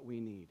is what we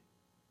need.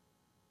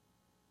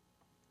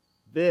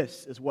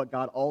 This is what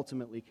God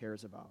ultimately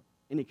cares about.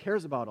 And he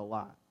cares about a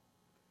lot.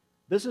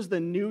 This is the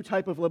new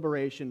type of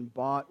liberation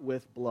bought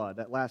with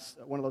blood.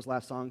 One of those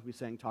last songs we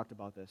sang talked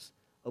about this.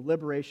 A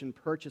liberation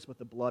purchased with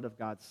the blood of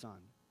God's Son.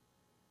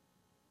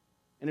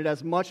 And it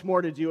has much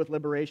more to do with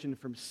liberation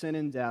from sin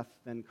and death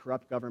than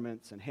corrupt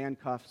governments and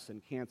handcuffs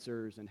and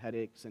cancers and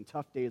headaches and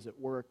tough days at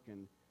work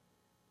and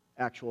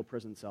actual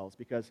prison cells.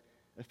 Because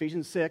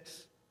Ephesians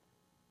 6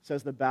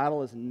 says the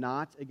battle is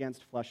not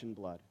against flesh and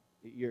blood.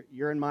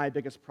 Your and my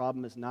biggest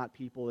problem is not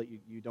people that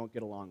you don't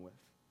get along with.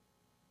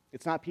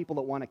 It's not people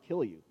that want to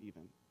kill you,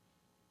 even.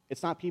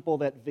 It's not people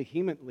that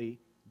vehemently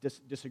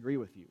disagree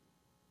with you,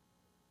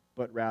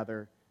 but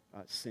rather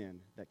sin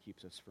that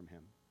keeps us from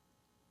him.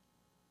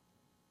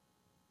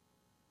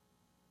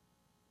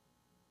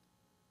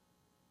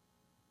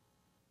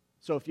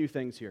 So a few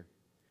things here.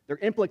 There are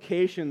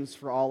implications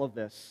for all of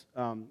this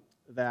and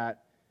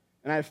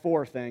I have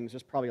 4 things.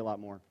 There's probably a lot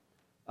more,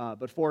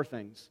 but 4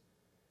 things.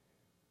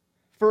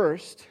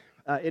 First,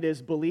 it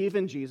is believe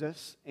in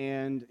Jesus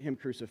and him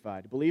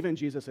crucified. Believe in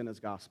Jesus and his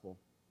gospel.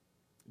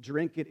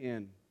 Drink it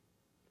in.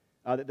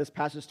 This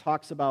passage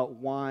talks about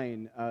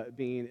wine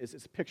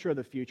it's a picture of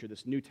the future,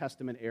 this New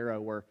Testament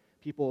era where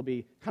people will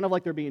be kind of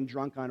like they're being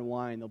drunk on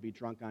wine, they'll be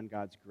drunk on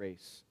God's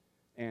grace.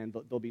 And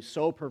they'll be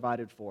so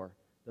provided for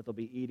that they'll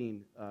be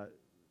eating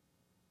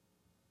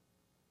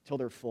till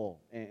they're full,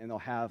 and they'll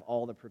have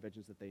all the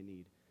provisions that they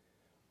need.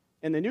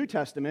 In the New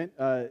Testament,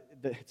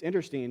 it's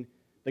interesting,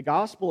 the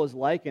gospel is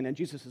likened in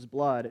Jesus'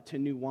 blood to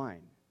new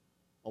wine.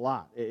 A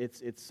lot.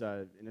 It's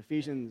in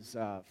Ephesians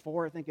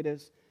 4, I think it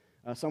is,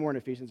 somewhere in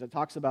Ephesians, it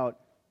talks about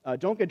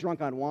don't get drunk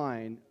on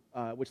wine,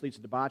 which leads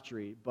to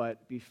debauchery,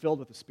 but be filled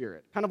with the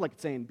Spirit. Kind of like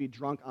it's saying be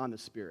drunk on the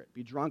Spirit.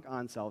 Be drunk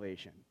on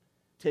salvation.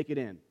 Take it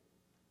in.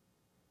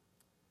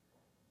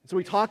 So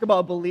we talk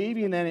about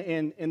believing then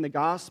in the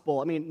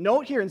gospel. I mean,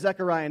 note here in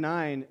Zechariah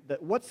 9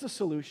 that what's the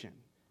solution?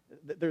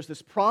 There's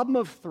this problem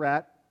of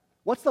threat.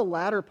 What's the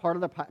latter part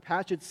of the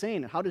passage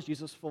saying? How does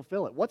Jesus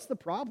fulfill it? What's the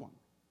problem?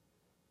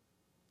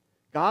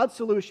 God's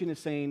solution is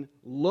saying,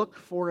 look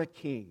for a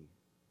king.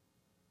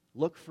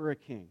 Look for a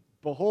king.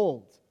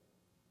 Behold,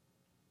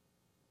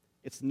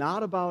 it's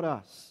not about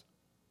us.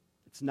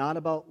 It's not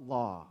about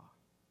law.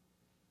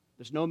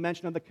 There's no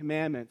mention of the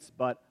commandments,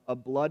 but a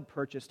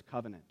blood-purchased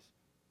covenant.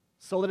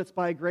 So that it's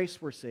by grace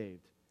we're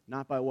saved,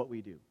 not by what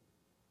we do.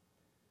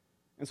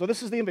 And so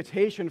this is the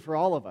invitation for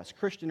all of us,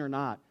 Christian or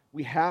not.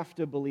 We have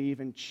to believe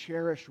and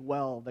cherish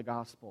well the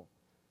gospel.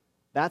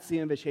 That's the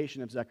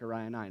invitation of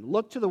Zechariah 9.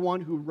 Look to the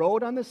one who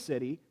rode into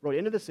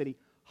the city,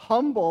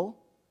 humble,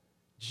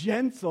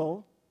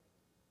 gentle.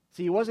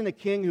 See, he wasn't a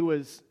king who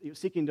was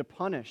seeking to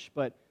punish,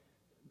 but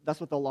that's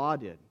what the law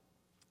did.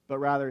 But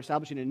rather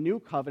establishing a new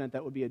covenant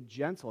that would be a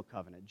gentle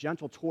covenant,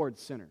 gentle towards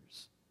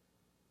sinners.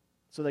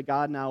 So that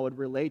God now would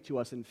relate to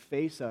us and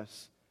face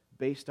us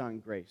based on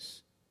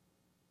grace.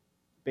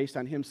 Based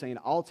on him saying,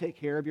 I'll take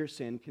care of your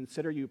sin,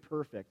 consider you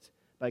perfect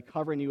by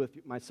covering you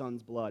with my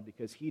son's blood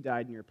because he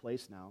died in your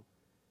place now.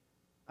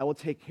 I will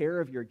take care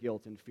of your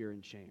guilt and fear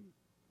and shame.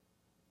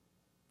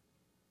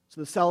 So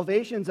the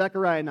salvation in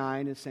Zechariah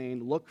 9 is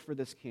saying, look for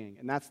this king.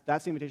 And that's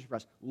the invitation for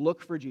us.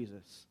 Look for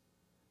Jesus.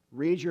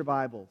 Read your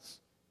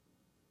Bibles.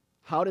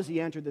 How does he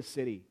enter the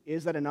city?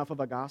 Is that enough of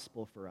a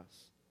gospel for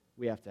us?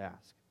 We have to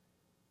ask.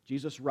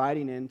 Jesus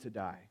riding in to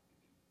die.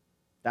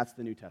 That's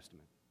the New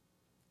Testament.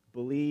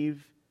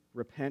 Believe,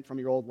 repent from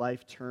your old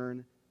life,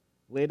 turn,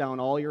 lay down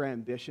all your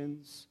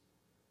ambitions,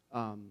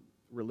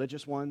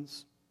 religious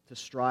ones, to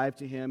strive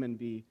to him and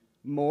be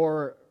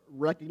more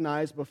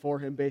recognized before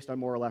him based on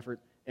moral effort,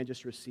 and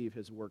just receive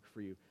his work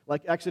for you.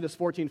 Like Exodus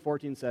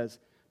 14:14 says,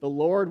 the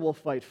Lord will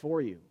fight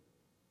for you.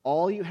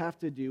 All you have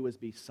to do is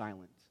be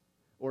silent.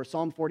 Or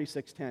Psalm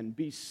 46:10,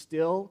 be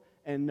still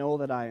and know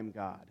that I am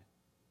God.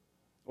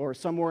 Or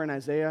somewhere in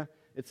Isaiah,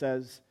 it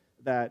says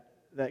that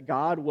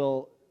God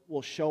will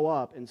show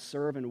up and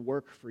serve and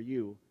work for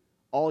you.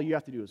 All you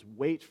have to do is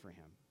wait for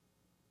him.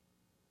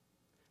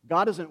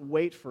 God doesn't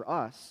wait for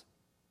us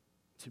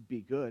to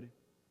be good.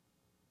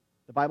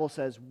 The Bible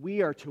says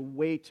we are to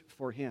wait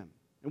for him.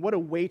 And what do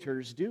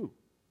waiters do?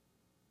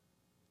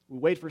 We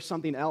wait for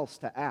something else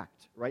to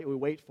act, right? We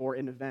wait for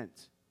an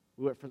event.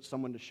 We wait for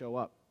someone to show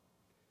up.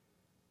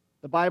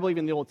 The Bible,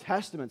 even the Old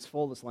Testament's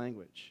full of this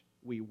language.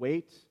 We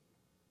wait,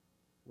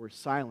 we're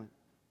silent,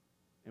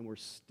 and we're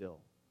still.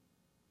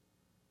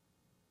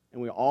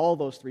 And all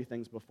those 3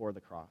 things before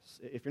the cross.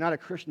 If you're not a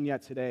Christian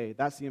yet today,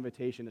 that's the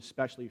invitation,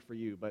 especially for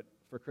you, but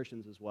for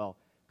Christians as well.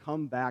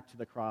 Come back to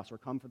the cross or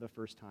come for the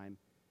first time.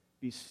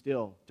 Be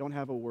still. Don't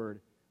have a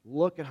word.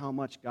 Look at how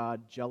much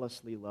God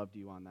jealously loved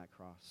you on that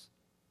cross.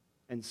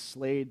 and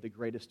slayed the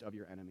greatest of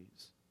your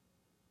enemies.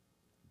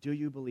 Do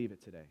you believe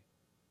it today?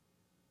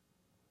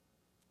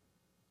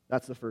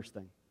 That's the first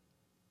thing.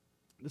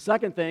 The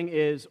second thing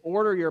is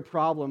order your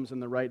problems in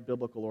the right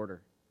biblical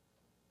order.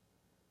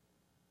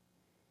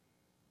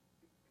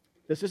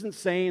 This isn't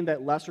saying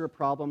that lesser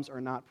problems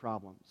are not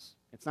problems.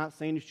 It's not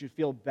saying you should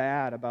feel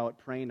bad about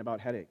praying about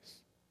headaches.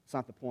 It's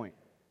not the point.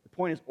 The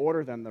point is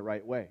order them the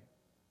right way.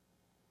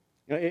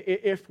 You know,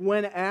 if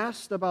when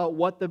asked about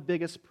what the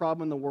biggest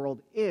problem in the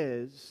world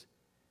is,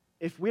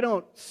 if we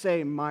don't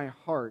say my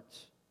heart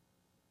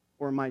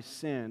or my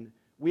sin,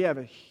 we have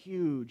a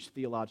huge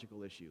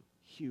theological issue.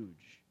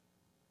 Huge.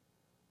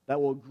 That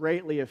will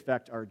greatly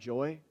affect our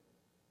joy,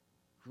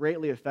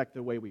 greatly affect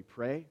the way we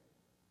pray,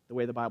 the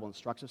way the Bible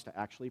instructs us to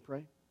actually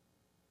pray.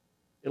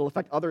 It'll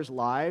affect others'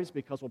 lives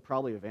because we'll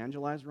probably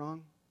evangelize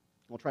wrong.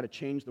 We'll try to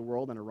change the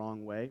world in a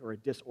wrong way, or a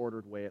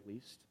disordered way at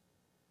least.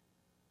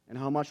 And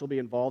how much will be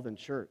involved in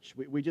church.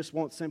 We just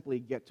won't simply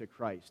get to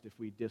Christ if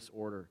we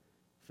disorder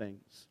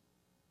things.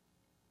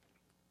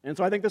 And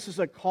so I think this is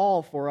a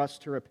call for us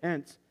to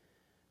repent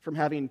from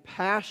having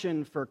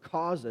passion for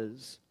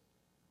causes,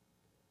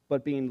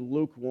 but being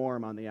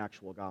lukewarm on the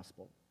actual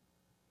gospel.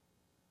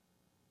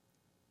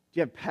 Do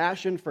you have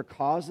passion for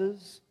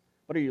causes,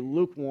 but are you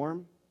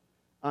lukewarm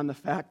on the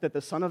fact that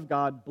the Son of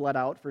God bled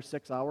out for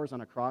 6 hours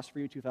on a cross for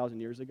you 2,000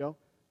 years ago?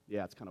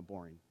 Yeah, it's kind of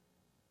boring,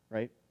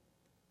 right?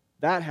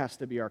 That has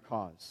to be our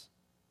cause.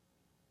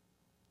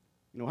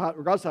 You know,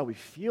 regardless of how we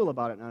feel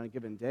about it on a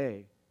given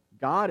day,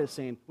 God is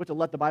saying we have to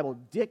let the Bible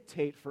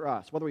dictate for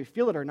us, whether we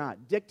feel it or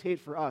not, dictate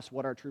for us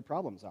what our true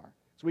problems are.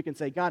 So we can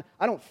say, God,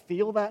 I don't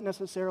feel that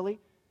necessarily,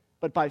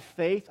 but by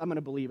faith, I'm going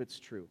to believe it's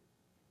true.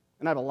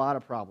 And I have a lot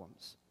of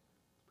problems.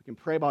 We can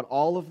pray about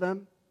all of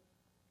them,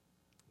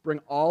 bring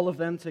all of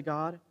them to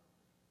God,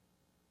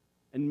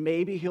 and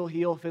maybe He'll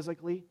heal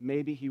physically,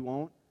 maybe He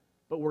won't,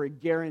 but we're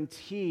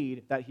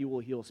guaranteed that He will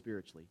heal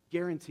spiritually.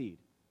 Guaranteed.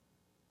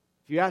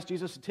 If you ask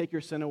Jesus to take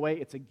your sin away,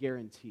 it's a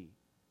guarantee.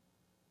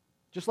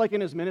 Just like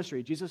in His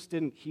ministry, Jesus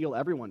didn't heal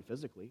everyone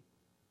physically.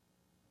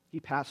 He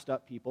passed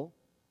up people.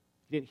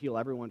 He didn't heal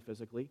everyone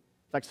physically.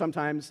 In fact,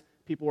 sometimes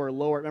people were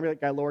lowered. Remember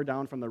that guy lowered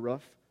down from the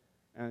roof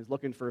and is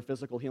looking for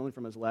physical healing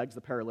from his legs,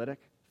 the paralytic?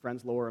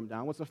 Friends lower him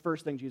down. What's the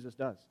first thing Jesus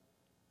does?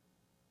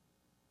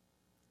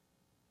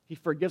 He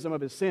forgives him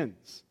of his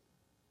sins,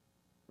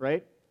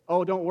 right?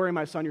 Oh, don't worry,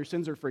 my son, your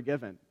sins are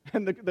forgiven.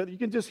 And you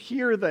can just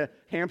hear the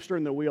hamster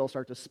in the wheel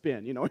start to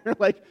spin. You know, you're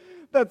like,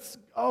 that's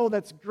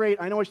great.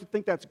 I know I should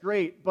think that's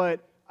great,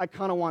 but I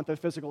kind of want the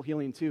physical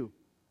healing too.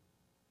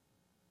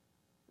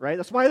 Right?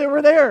 That's why they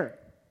were there.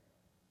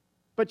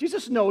 But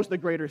Jesus knows the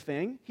greater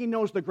thing. He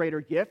knows the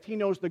greater gift. He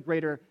knows the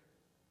greater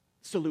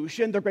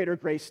solution, the greater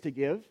grace to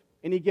give.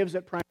 And He gives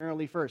it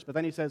primarily first. But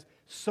then He says,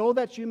 so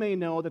that you may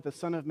know that the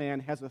Son of Man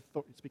has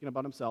authority, speaking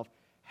about Himself,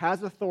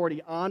 has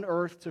authority on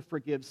earth to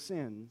forgive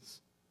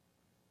sins.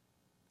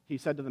 He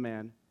said to the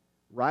man,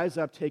 rise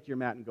up, take your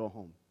mat, and go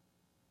home.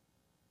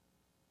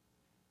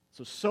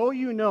 So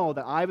you know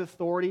that I have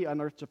authority on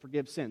earth to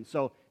forgive sins.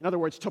 So, in other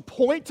words, to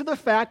point to the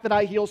fact that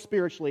I heal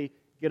spiritually,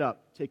 get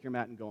up, take your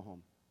mat, and go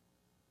home.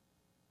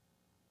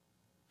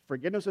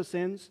 Forgiveness of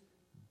sins,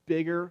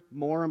 bigger,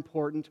 more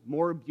important,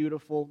 more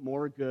beautiful,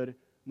 more good,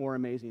 more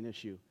amazing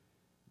issue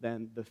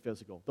than the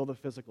physical, though the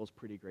physical is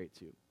pretty great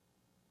too.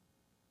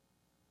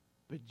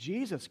 But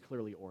Jesus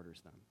clearly orders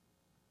them.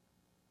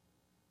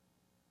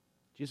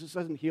 Jesus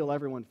doesn't heal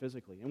everyone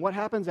physically. And what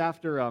happens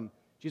after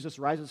Jesus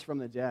rises from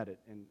the dead?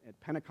 And at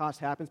Pentecost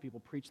happens,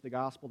 people preach the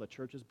gospel, the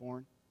church is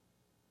born.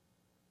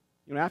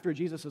 You know, after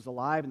Jesus is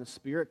alive and the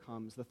Spirit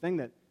comes, the thing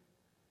that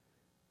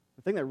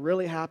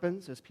really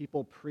happens is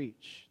people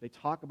preach. They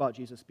talk about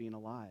Jesus being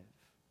alive,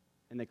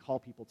 and they call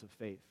people to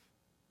faith.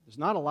 There's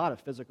not a lot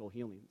of physical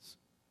healings.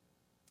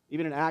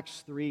 Even in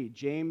Acts 3,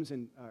 John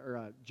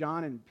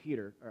and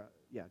Peter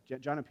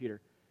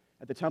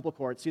at the temple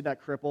court see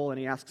that cripple, and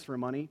he asks for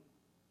money.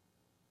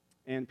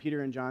 And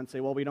Peter and John say,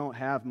 well, we don't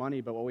have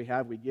money, but what we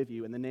have we give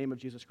you. In the name of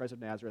Jesus Christ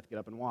of Nazareth, get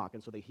up and walk.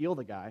 And so they heal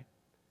the guy.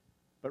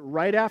 But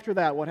right after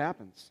that, what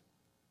happens?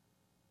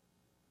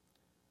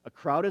 A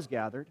crowd is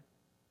gathered,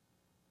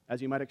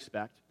 as you might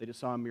expect. They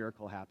just saw a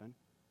miracle happen.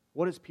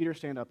 What does Peter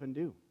stand up and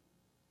do?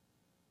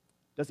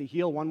 Does he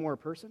heal one more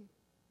person?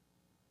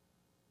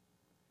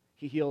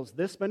 He heals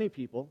this many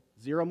people,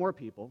 0 more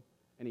people,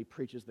 and he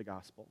preaches the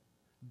gospel.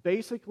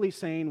 Basically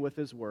saying with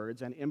his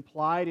words and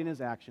implied in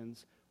his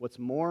actions, what's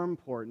more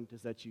important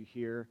is that you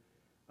hear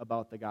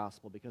about the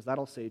gospel, because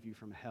that'll save you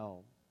from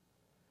hell.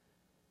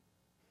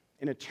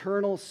 An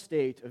eternal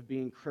state of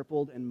being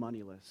crippled and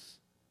moneyless.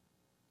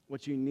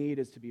 What you need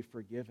is to be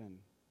forgiven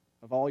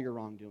of all your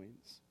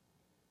wrongdoings.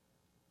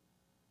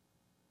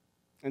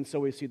 And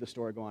so we see the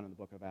story go on in the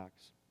book of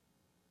Acts.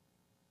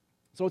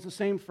 So it's the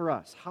same for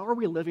us. How are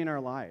we living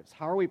our lives?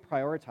 How are we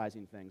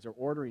prioritizing things or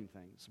ordering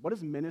things? What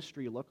does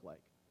ministry look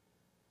like?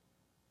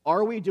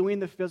 Are we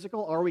doing the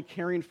physical? Are we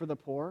caring for the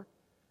poor?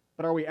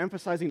 But are we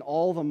emphasizing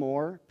all the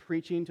more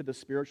preaching to the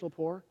spiritual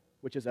poor,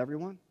 which is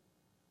everyone?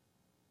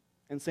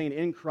 And saying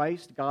in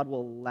Christ, God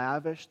will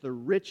lavish the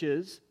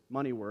riches,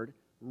 money word,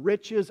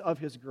 riches of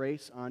his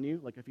grace on you,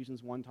 like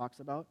Ephesians 1 talks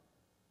about.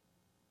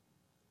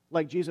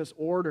 Like Jesus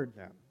ordered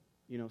them,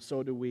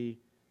 so do we,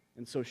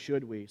 and so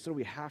should we. So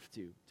we have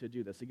to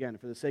do this. Again,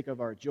 for the sake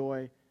of our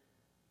joy,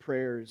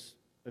 prayers,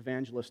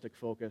 evangelistic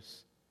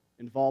focus,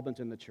 involvement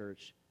in the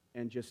church,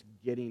 and just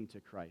getting to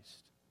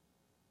Christ.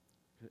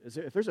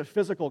 If there's a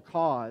physical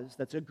cause,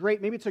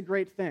 maybe it's a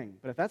great thing,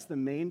 but if that's the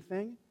main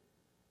thing,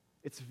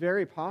 it's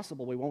very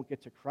possible we won't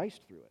get to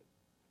Christ through it.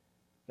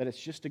 That it's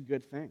just a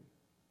good thing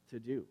to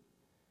do.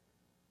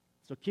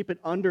 So keep it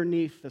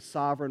underneath the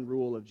sovereign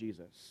rule of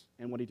Jesus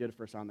and what he did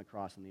for us on the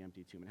cross and the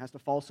empty tomb. It has to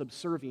fall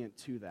subservient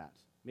to that,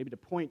 maybe to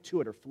point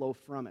to it or flow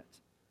from it,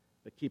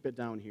 but keep it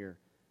down here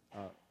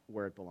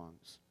where it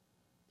belongs.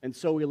 And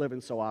so we live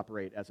and so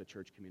operate as a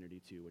church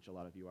community too, which a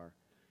lot of you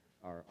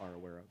are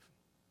aware of.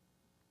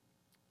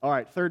 All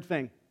right, third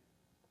thing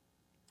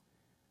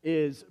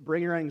is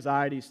bring your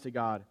anxieties to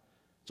God.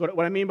 So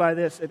what I mean by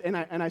this, and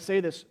I say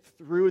this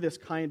through this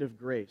kind of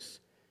grace,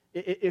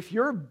 if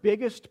your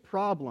biggest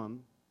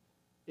problem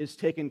is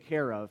taken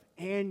care of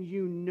and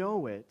you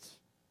know it,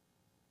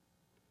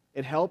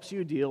 it helps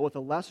you deal with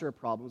the lesser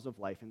problems of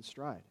life in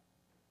stride.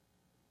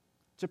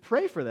 To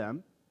pray for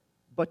them,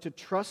 but to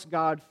trust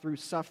God through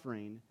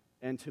suffering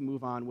and to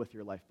move on with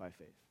your life by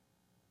faith.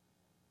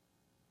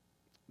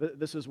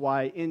 This is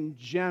why, in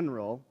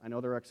general, I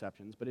know there are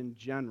exceptions, but in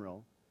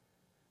general,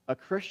 a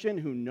Christian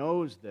who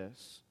knows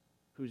this,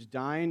 who's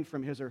dying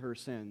from his or her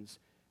sins,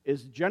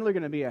 is generally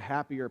going to be a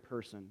happier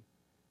person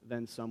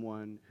than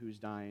someone who's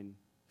dying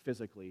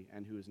physically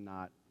and who is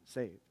not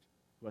saved,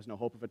 who has no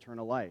hope of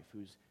eternal life,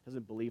 who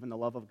doesn't believe in the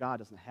love of God,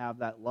 doesn't have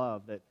that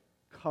love that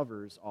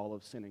covers all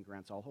of sin and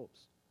grants all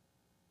hopes.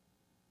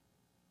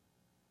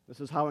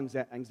 This is how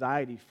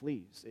anxiety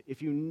flees.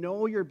 If you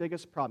know your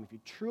biggest problem, if you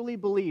truly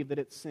believe that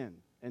it's sin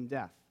and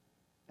death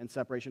and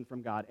separation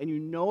from God, and you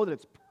know that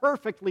it's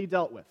perfectly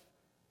dealt with,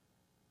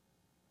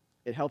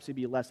 it helps you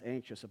be less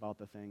anxious about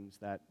the things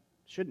that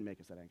shouldn't make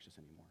us that anxious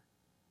anymore,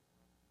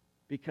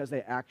 because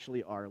they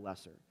actually are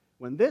lesser.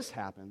 When this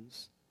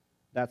happens,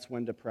 that's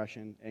when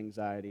depression,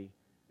 anxiety,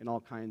 and all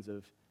kinds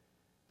of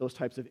those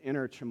types of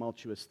inner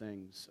tumultuous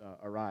things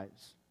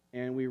arise.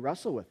 And we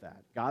wrestle with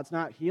that. God's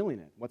not healing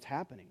it. What's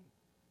happening?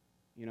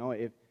 If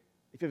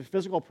you have a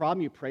physical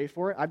problem, you pray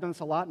for it. I've done this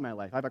a lot in my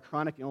life. I have a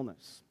chronic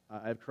illness.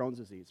 I have Crohn's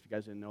disease, if you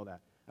guys didn't know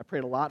that. I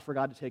prayed a lot for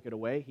God to take it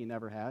away. He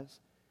never has.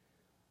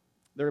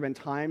 There have been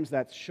times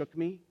that shook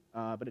me,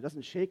 but it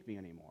doesn't shake me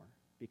anymore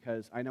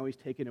because I know he's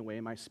taken away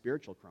my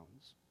spiritual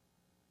Crohn's.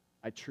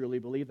 I truly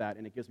believe that,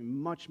 and it gives me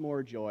much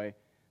more joy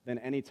than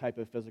any type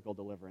of physical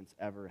deliverance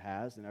ever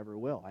has and ever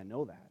will. I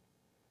know that.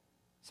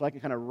 So I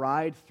can kind of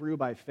ride through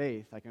by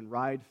faith. I can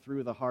ride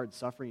through the hard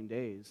suffering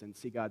days and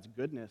see God's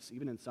goodness,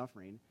 even in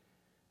suffering,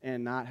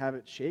 and not have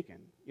it shaken.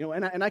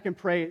 And I can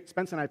pray,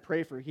 Spence and I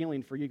pray for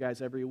healing for you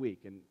guys every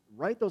week, and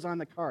write those on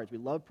the cards. We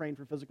love praying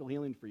for physical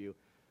healing for you.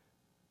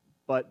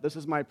 But this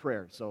is my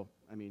prayer, so,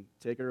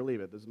 take it or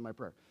leave it. This is my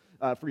prayer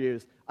for you.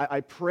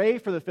 I pray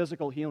for the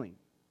physical healing.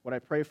 What I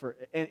pray for,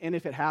 and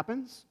if it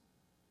happens,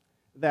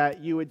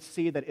 that you would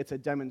see that it's a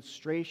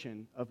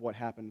demonstration of what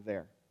happened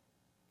there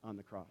on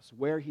the cross,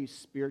 where he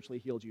spiritually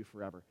healed you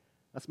forever.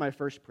 That's my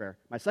first prayer.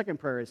 My second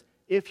prayer is,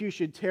 if you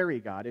should tarry,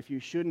 God, if you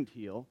shouldn't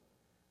heal,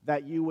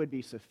 that you would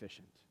be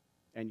sufficient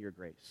and your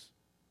grace.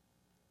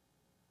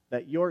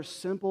 That your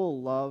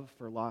simple love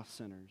for lost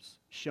sinners,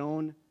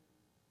 shown, and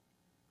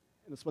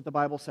that's what the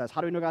Bible says.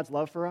 How do we know God's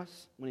love for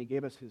us? When he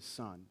gave us his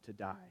son to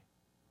die.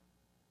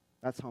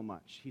 That's how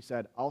much. He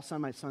said, I'll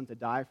send my son to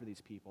die for these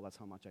people. That's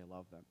how much I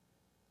love them.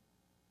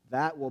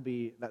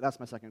 That's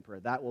my second prayer.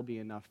 That will be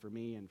enough for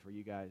me and for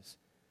you guys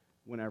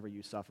whenever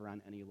you suffer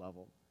on any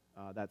level.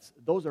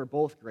 Those are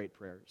both great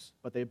prayers,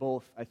 but they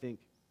both, I think,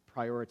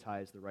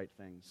 prioritize the right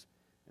things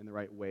and the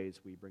right ways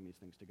we bring these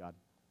things to God.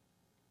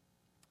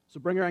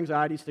 So bring your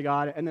anxieties to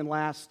God. And then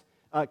last,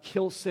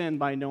 kill sin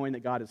by knowing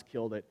that God has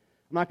killed it.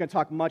 I'm not going to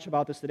talk much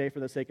about this today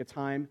for the sake of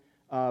time.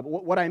 But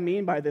what I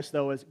mean by this,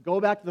 though, is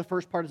go back to the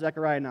first part of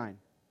Zechariah 9.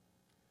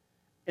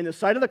 In the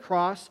sight of the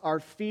cross, our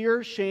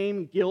fear,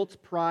 shame, guilt,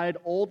 pride,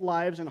 old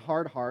lives, and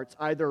hard hearts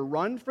either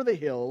run for the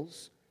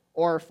hills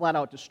or are flat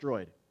out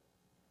destroyed.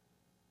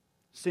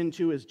 Sin,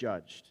 too, is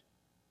judged,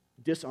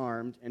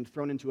 disarmed, and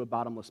thrown into a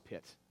bottomless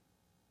pit.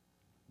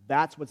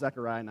 That's what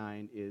Zechariah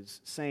 9 is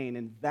saying,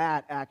 and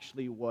that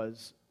actually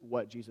was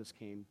what Jesus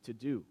came to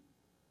do.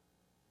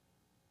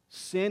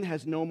 Sin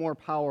has no more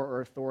power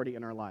or authority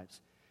in our lives.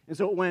 And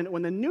so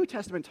when the New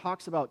Testament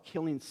talks about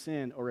killing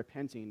sin or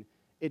repenting,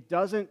 it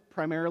doesn't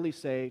primarily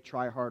say,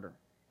 try harder.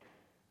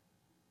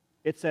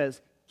 It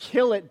says,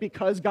 kill it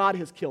because God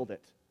has killed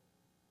it.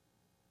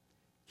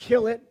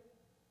 Kill it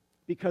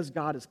because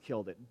God has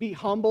killed it. Be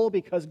humble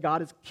because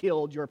God has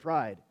killed your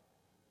pride.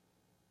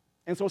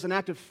 And so it's an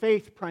act of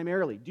faith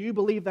primarily. Do you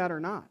believe that or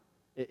not?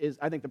 It is,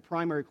 I think, the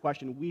primary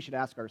question we should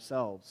ask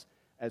ourselves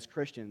as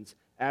Christians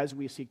as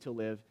we seek to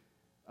live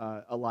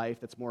a life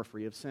that's more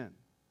free of sin.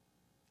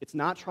 It's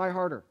not try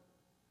harder.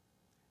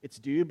 It's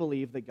do you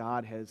believe that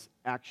God has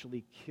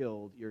actually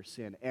killed your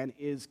sin and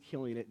is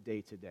killing it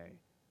day to day?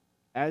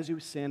 as you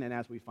sin and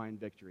as we find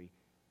victory,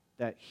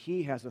 that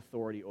he has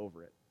authority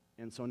over it.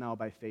 And so now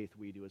by faith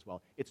we do as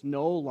well. It's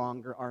no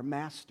longer our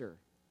master.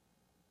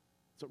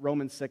 That's what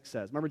Romans 6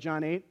 says. Remember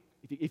John 8?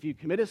 If you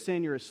commit a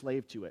sin, you're a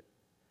slave to it.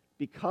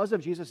 Because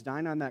of Jesus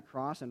dying on that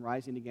cross and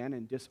rising again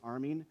and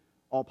disarming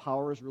all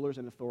powers, rulers,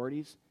 and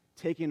authorities,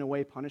 taking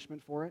away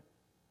punishment for it,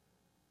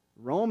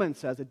 Romans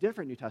says, a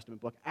different New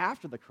Testament book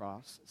after the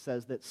cross,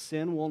 says that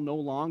sin will no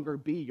longer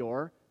be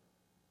your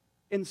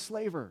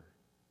enslaver,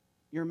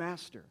 your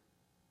master.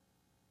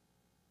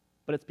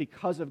 But it's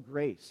because of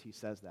grace, he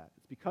says that.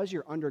 It's because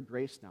you're under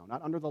grace now,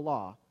 not under the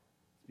law.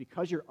 It's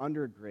because you're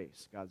under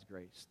grace, God's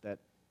grace, that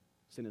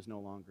sin is no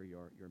longer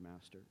your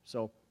master.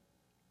 So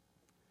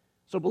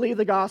believe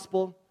the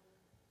gospel,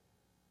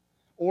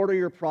 order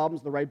your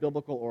problems the right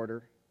biblical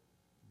order,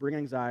 bring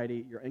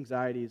your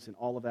anxieties and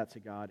all of that to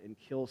God, and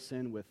kill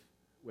sin with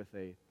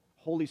a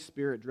Holy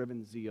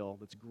Spirit-driven zeal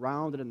that's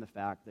grounded in the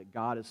fact that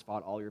God has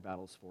fought all your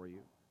battles for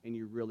you, and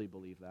you really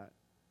believe that.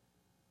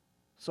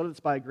 So that it's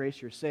by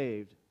grace you're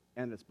saved,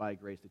 and it's by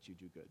grace that you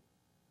do good.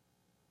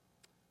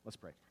 Let's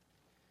pray.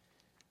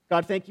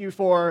 God, thank you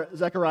for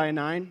Zechariah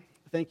 9.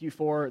 Thank you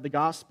for the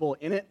gospel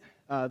in it,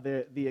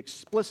 the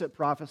explicit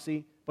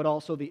prophecy, but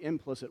also the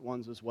implicit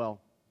ones as well,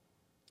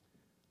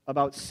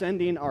 about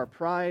sending our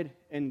pride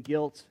and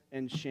guilt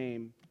and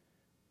shame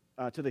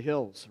to the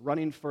hills,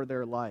 running for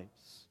their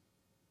lives.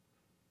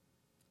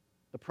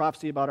 The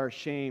prophecy about our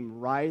shame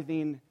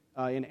writhing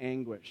in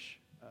anguish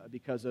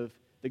because of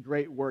the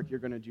great work you're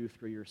going to do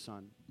through your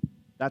Son.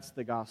 That's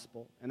the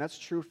gospel. And that's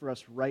true for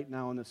us right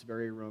now in this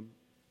very room.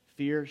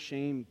 Fear,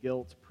 shame,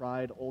 guilt,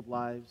 pride, old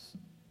lives,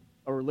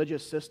 a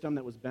religious system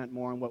that was bent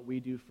more on what we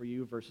do for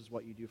you versus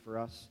what you do for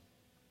us.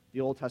 The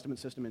Old Testament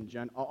system in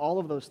general, all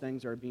of those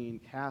things are being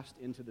cast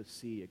into the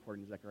sea,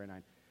 according to Zechariah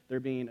 9.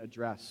 They're being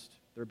addressed.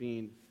 They're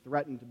being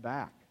threatened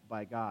back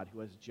by God,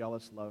 who has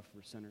jealous love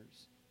for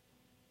sinners.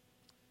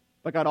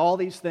 But God, all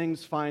these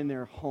things find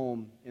their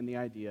home in the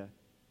idea,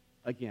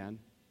 again,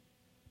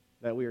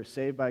 that we are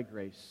saved by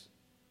grace,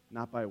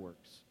 not by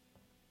works.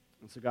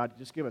 And so God,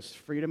 just give us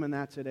freedom in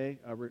that today.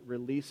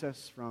 Release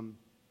us from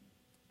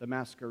the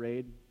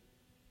masquerade,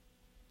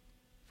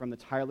 from the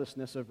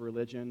tirelessness of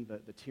religion,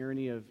 the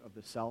tyranny of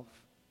the self.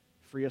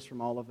 Free us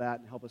from all of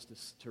that and help us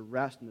to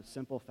rest in the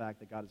simple fact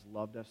that God has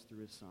loved us through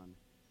his Son,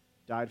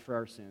 died for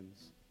our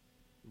sins,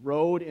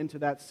 rode into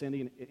that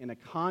sin in a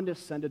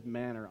condescended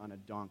manner on a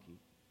donkey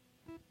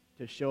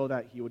to show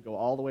that he would go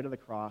all the way to the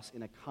cross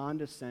in a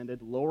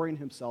condescended, lowering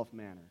himself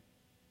manner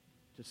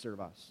to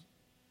serve us,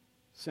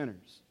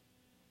 sinners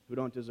who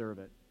don't deserve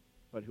it,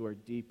 but who are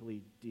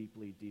deeply,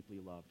 deeply, deeply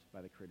loved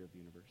by the Creator of the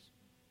universe.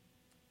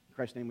 In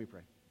Christ's name we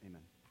pray.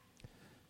 Amen.